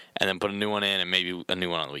shower, and then put a new one in and maybe a new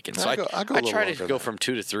one on the weekend. So I go a I little try longer to than go that. from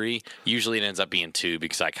 2 to 3. Usually it ends up being 2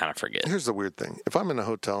 because I kind of forget. Here's the weird thing. If I'm in a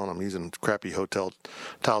hotel and I'm using crappy hotel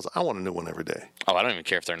towels, I want a new one every day. Oh, I don't even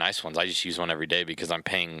care if they're nice ones. I just use one every day because I'm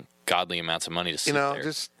paying godly amounts of money to sleep there.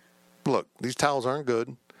 Just look, these towels aren't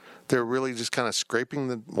good. They're really just kind of scraping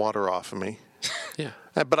the water off of me. Yeah.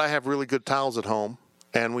 But I have really good towels at home,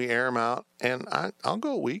 and we air them out, and I'll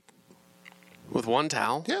go a week. With one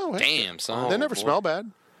towel? Yeah, well, Damn, son. they never smell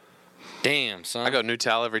bad. Damn, son. I go new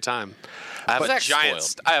towel every time. I have, Zach's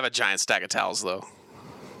spoiled. I have a giant stack of towels, though.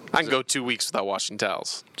 I can go 2 weeks without washing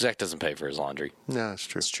towels. Zach doesn't pay for his laundry. Yeah, that's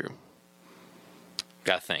true. It's true.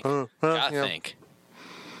 Gotta think. yeah. Think.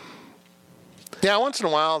 Yeah, once in a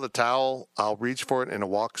while, the towel, I'll reach for it, and it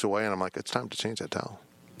walks away, and I'm like, it's time to change that towel.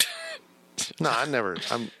 No, I never. I've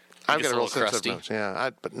gets got a a real little sense crusty. of yeah.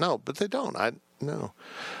 But they don't. No.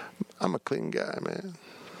 I'm a clean guy, man.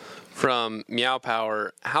 From Meow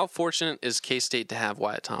Power, how fortunate is K-State to have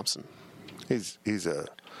Wyatt Thompson? He's a.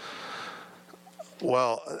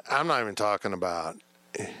 Well, I'm not even talking about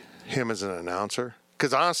him as an announcer,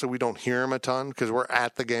 because honestly, we don't hear him a ton because we're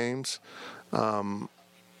at the games.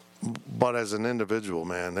 But as an individual,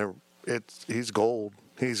 man, he's gold.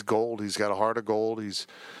 He's gold. He's got a heart of gold. He's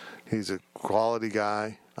a quality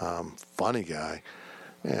guy, funny guy.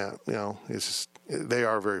 Yeah, it's just, they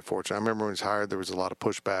are very fortunate. I remember when he was hired, there was a lot of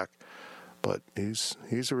pushback, but he's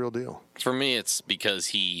a real deal. For me, it's because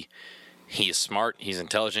he is smart, he's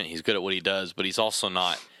intelligent, he's good at what he does, but he's also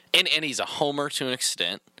not, and he's a homer to an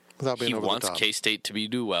extent. Without being He over the wants top. K-State to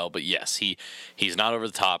do well, but yes, he's not over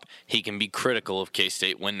the top. He can be critical of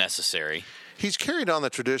K-State when necessary. He's carried on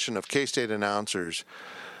the tradition of K-State announcers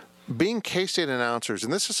being K-State announcers,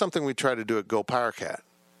 and this is something we try to do at Go Powercat.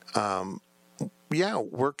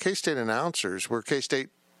 We're K-State announcers. We're K-State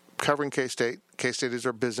covering K-State. K-State is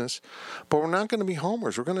our business, but we're not going to be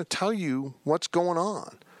homers. We're going to tell you what's going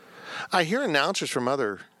on. I hear announcers from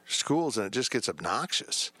other schools, and it just gets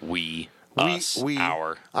obnoxious.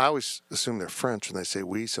 Our. I always assume they're French when they say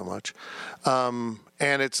we so much.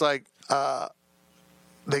 And it's like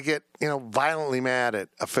they get, violently mad at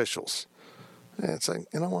officials. And it's like,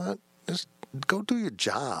 you know what? Just go do your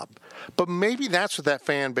job. But maybe that's what that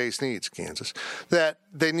fan base needs, Kansas. That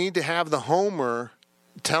they need to have the homer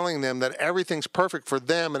telling them that everything's perfect for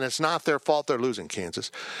them and it's not their fault they're losing,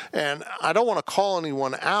 Kansas. And I don't want to call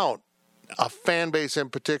anyone out, a fan base in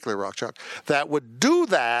particular, Rock Chalk, that would do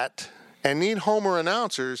that and need homer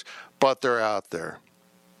announcers, but they're out there.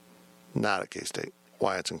 Not at K-State.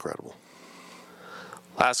 Why it's incredible.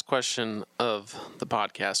 Last question of the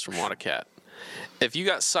podcast from Watercat. If you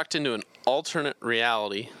got sucked into an alternate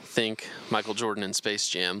reality, think Michael Jordan in Space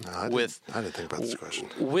Jam, I didn't think about this question.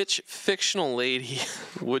 Which fictional lady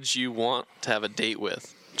would you want to have a date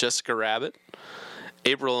with? Jessica Rabbit,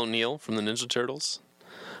 April O'Neil from the Ninja Turtles,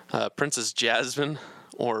 Princess Jasmine,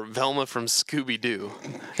 or Velma from Scooby-Doo?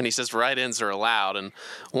 And he says write-ins are allowed. And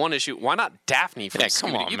one issue, why not Daphne from Scooby-Doo?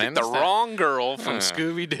 Come on, you man. picked the wrong girl from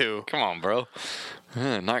Scooby-Doo. Come on, bro.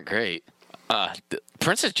 Not great.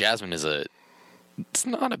 Princess Jasmine it's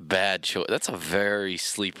not a bad choice. That's a very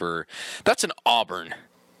sleeper. That's an Auburn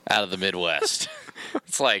out of the Midwest.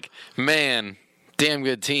 It's like, man, damn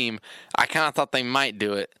good team. I kind of thought they might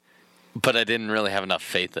do it, but I didn't really have enough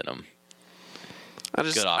faith in them.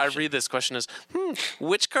 I read this question as,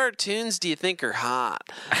 which cartoons do you think are hot?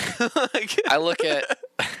 I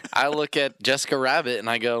look at Jessica Rabbit and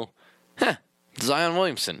I go, Zion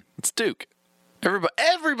Williamson. It's Duke.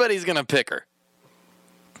 Everybody's gonna pick her.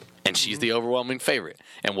 And she's the overwhelming favorite.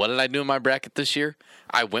 And what did I do in my bracket this year?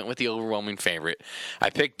 I went with the overwhelming favorite.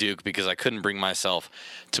 I picked Duke because I couldn't bring myself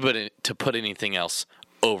to put anything else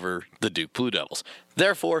over the Duke Blue Devils.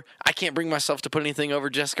 Therefore, I can't bring myself to put anything over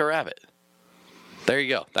Jessica Rabbit. There you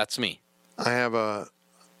go. That's me. I have a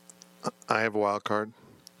wild card.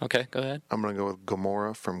 Okay, go ahead. I'm going to go with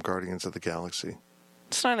Gamora from Guardians of the Galaxy.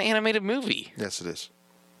 It's not an animated movie. Yes, it is.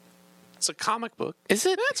 It's a comic book. Is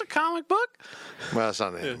it? It's a comic book. Well, it's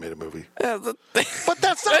not an animated movie. But But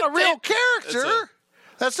that's not a real character.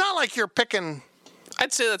 That's not like you're picking...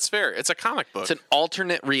 I'd say that's fair. It's a comic book. It's an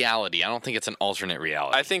alternate reality. I don't think it's an alternate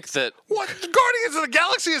reality. I think that... What? Guardians of the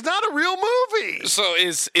Galaxy is not a real movie. So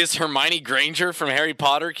is Hermione Granger from Harry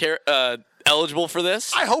Potter eligible for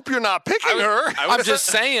this? I hope you're not picking her. I'm just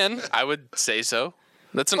saying. I would say so.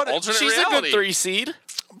 That's an But alternate She's reality. a good 3 seed.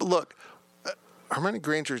 Look, Hermione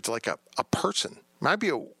Granger is like a person. Might be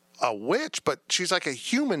a witch, but she's like a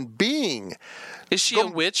human being. Is she a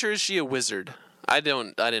witch or is she a wizard? I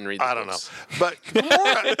didn't read the I don't know. books. But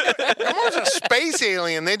Gamora's a space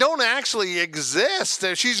alien. They don't actually exist.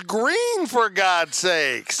 She's green, for God's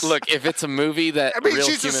sakes. Look, if it's a movie that real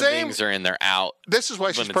she's the human same- beings are in, they're out. This is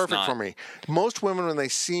why she's it's perfect not. for me. Most women, when they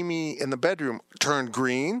see me in the bedroom, turn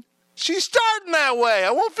green. She's starting that way.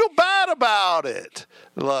 I won't feel bad about it.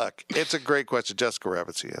 Look, it's a great question. Jessica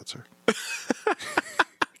Rabbit's the answer.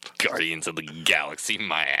 Guardians of the Galaxy,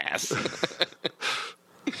 my ass.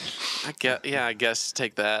 I guess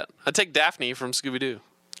take that. I'd take Daphne from Scooby-Doo.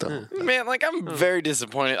 Man, like I'm very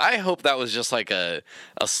disappointed. I hope that was just like a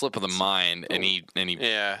slip of the mind, and he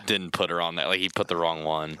didn't put her on that. Like he put the wrong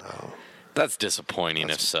one. Oh. That's disappointing.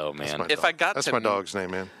 If so, man. That's my dog's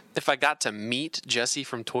name, man. If I got to meet Jessie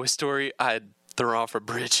from Toy Story, I'd throw her off a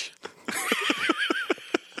bridge.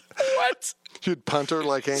 What? You'd punt her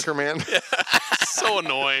like Anchorman. So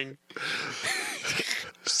annoying.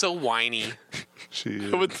 So whiny. She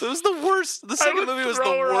It was the worst. The second movie was the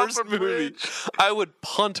worst movie. I would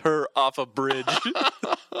punt her off a bridge.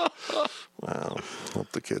 Wow.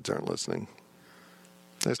 Hope the kids aren't listening.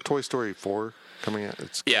 There's Toy Story 4 coming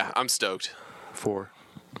out. Yeah, I'm stoked. 4.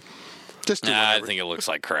 Just do one I every, think it looks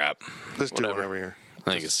like crap. just do one every year.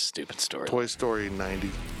 I think it's a stupid story. Toy Story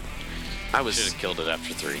 90. I Should have killed it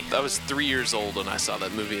after 3. I was 3 years old when I saw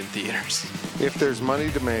that movie in theaters. If there's money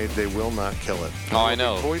to be made, they will not kill it. Oh, I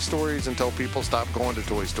There'll know. be Toy Stories until people stop going to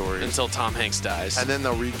Toy Stories. Until Tom Hanks dies. And then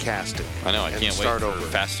they'll recast it. I know. I and can't wait start for over.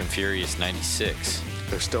 Fast and Furious 96.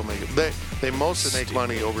 They're still making. They mostly make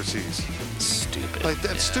money overseas. Stupid. Like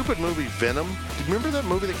that stupid movie Venom. Do you remember that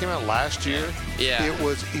movie that came out last year? Yeah. It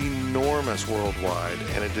was enormous worldwide,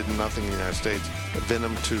 and it did nothing in the United States.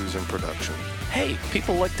 Venom 2's in production. Hey,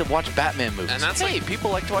 people like to watch Batman movies. And that's people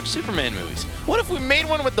like to watch Superman movies. What if we made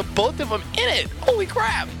one with the both of them in it? Holy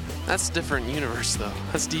crap! That's a different universe, though.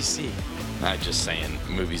 That's DC. I'm just saying,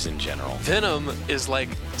 movies in general. Venom is like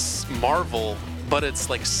Marvel, but it's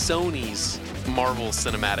like Sony's Marvel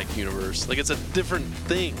Cinematic Universe. Like, it's a different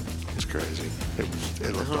thing. It's crazy. It I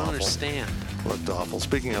looked don't awful. understand. Looked awful.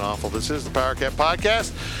 Speaking of awful, this is the Power Cat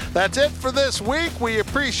Podcast. That's it for this week. We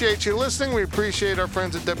appreciate you listening. We appreciate our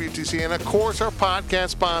friends at WTC and, of course, our podcast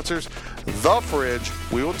sponsors, The Fridge.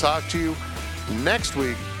 We will talk to you next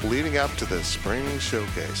week leading up to the Spring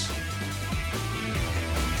Showcase.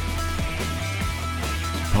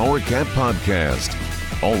 Power Cat Podcast.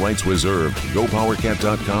 All rights reserved.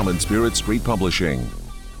 GoPowerCat.com and Spirit Street Publishing.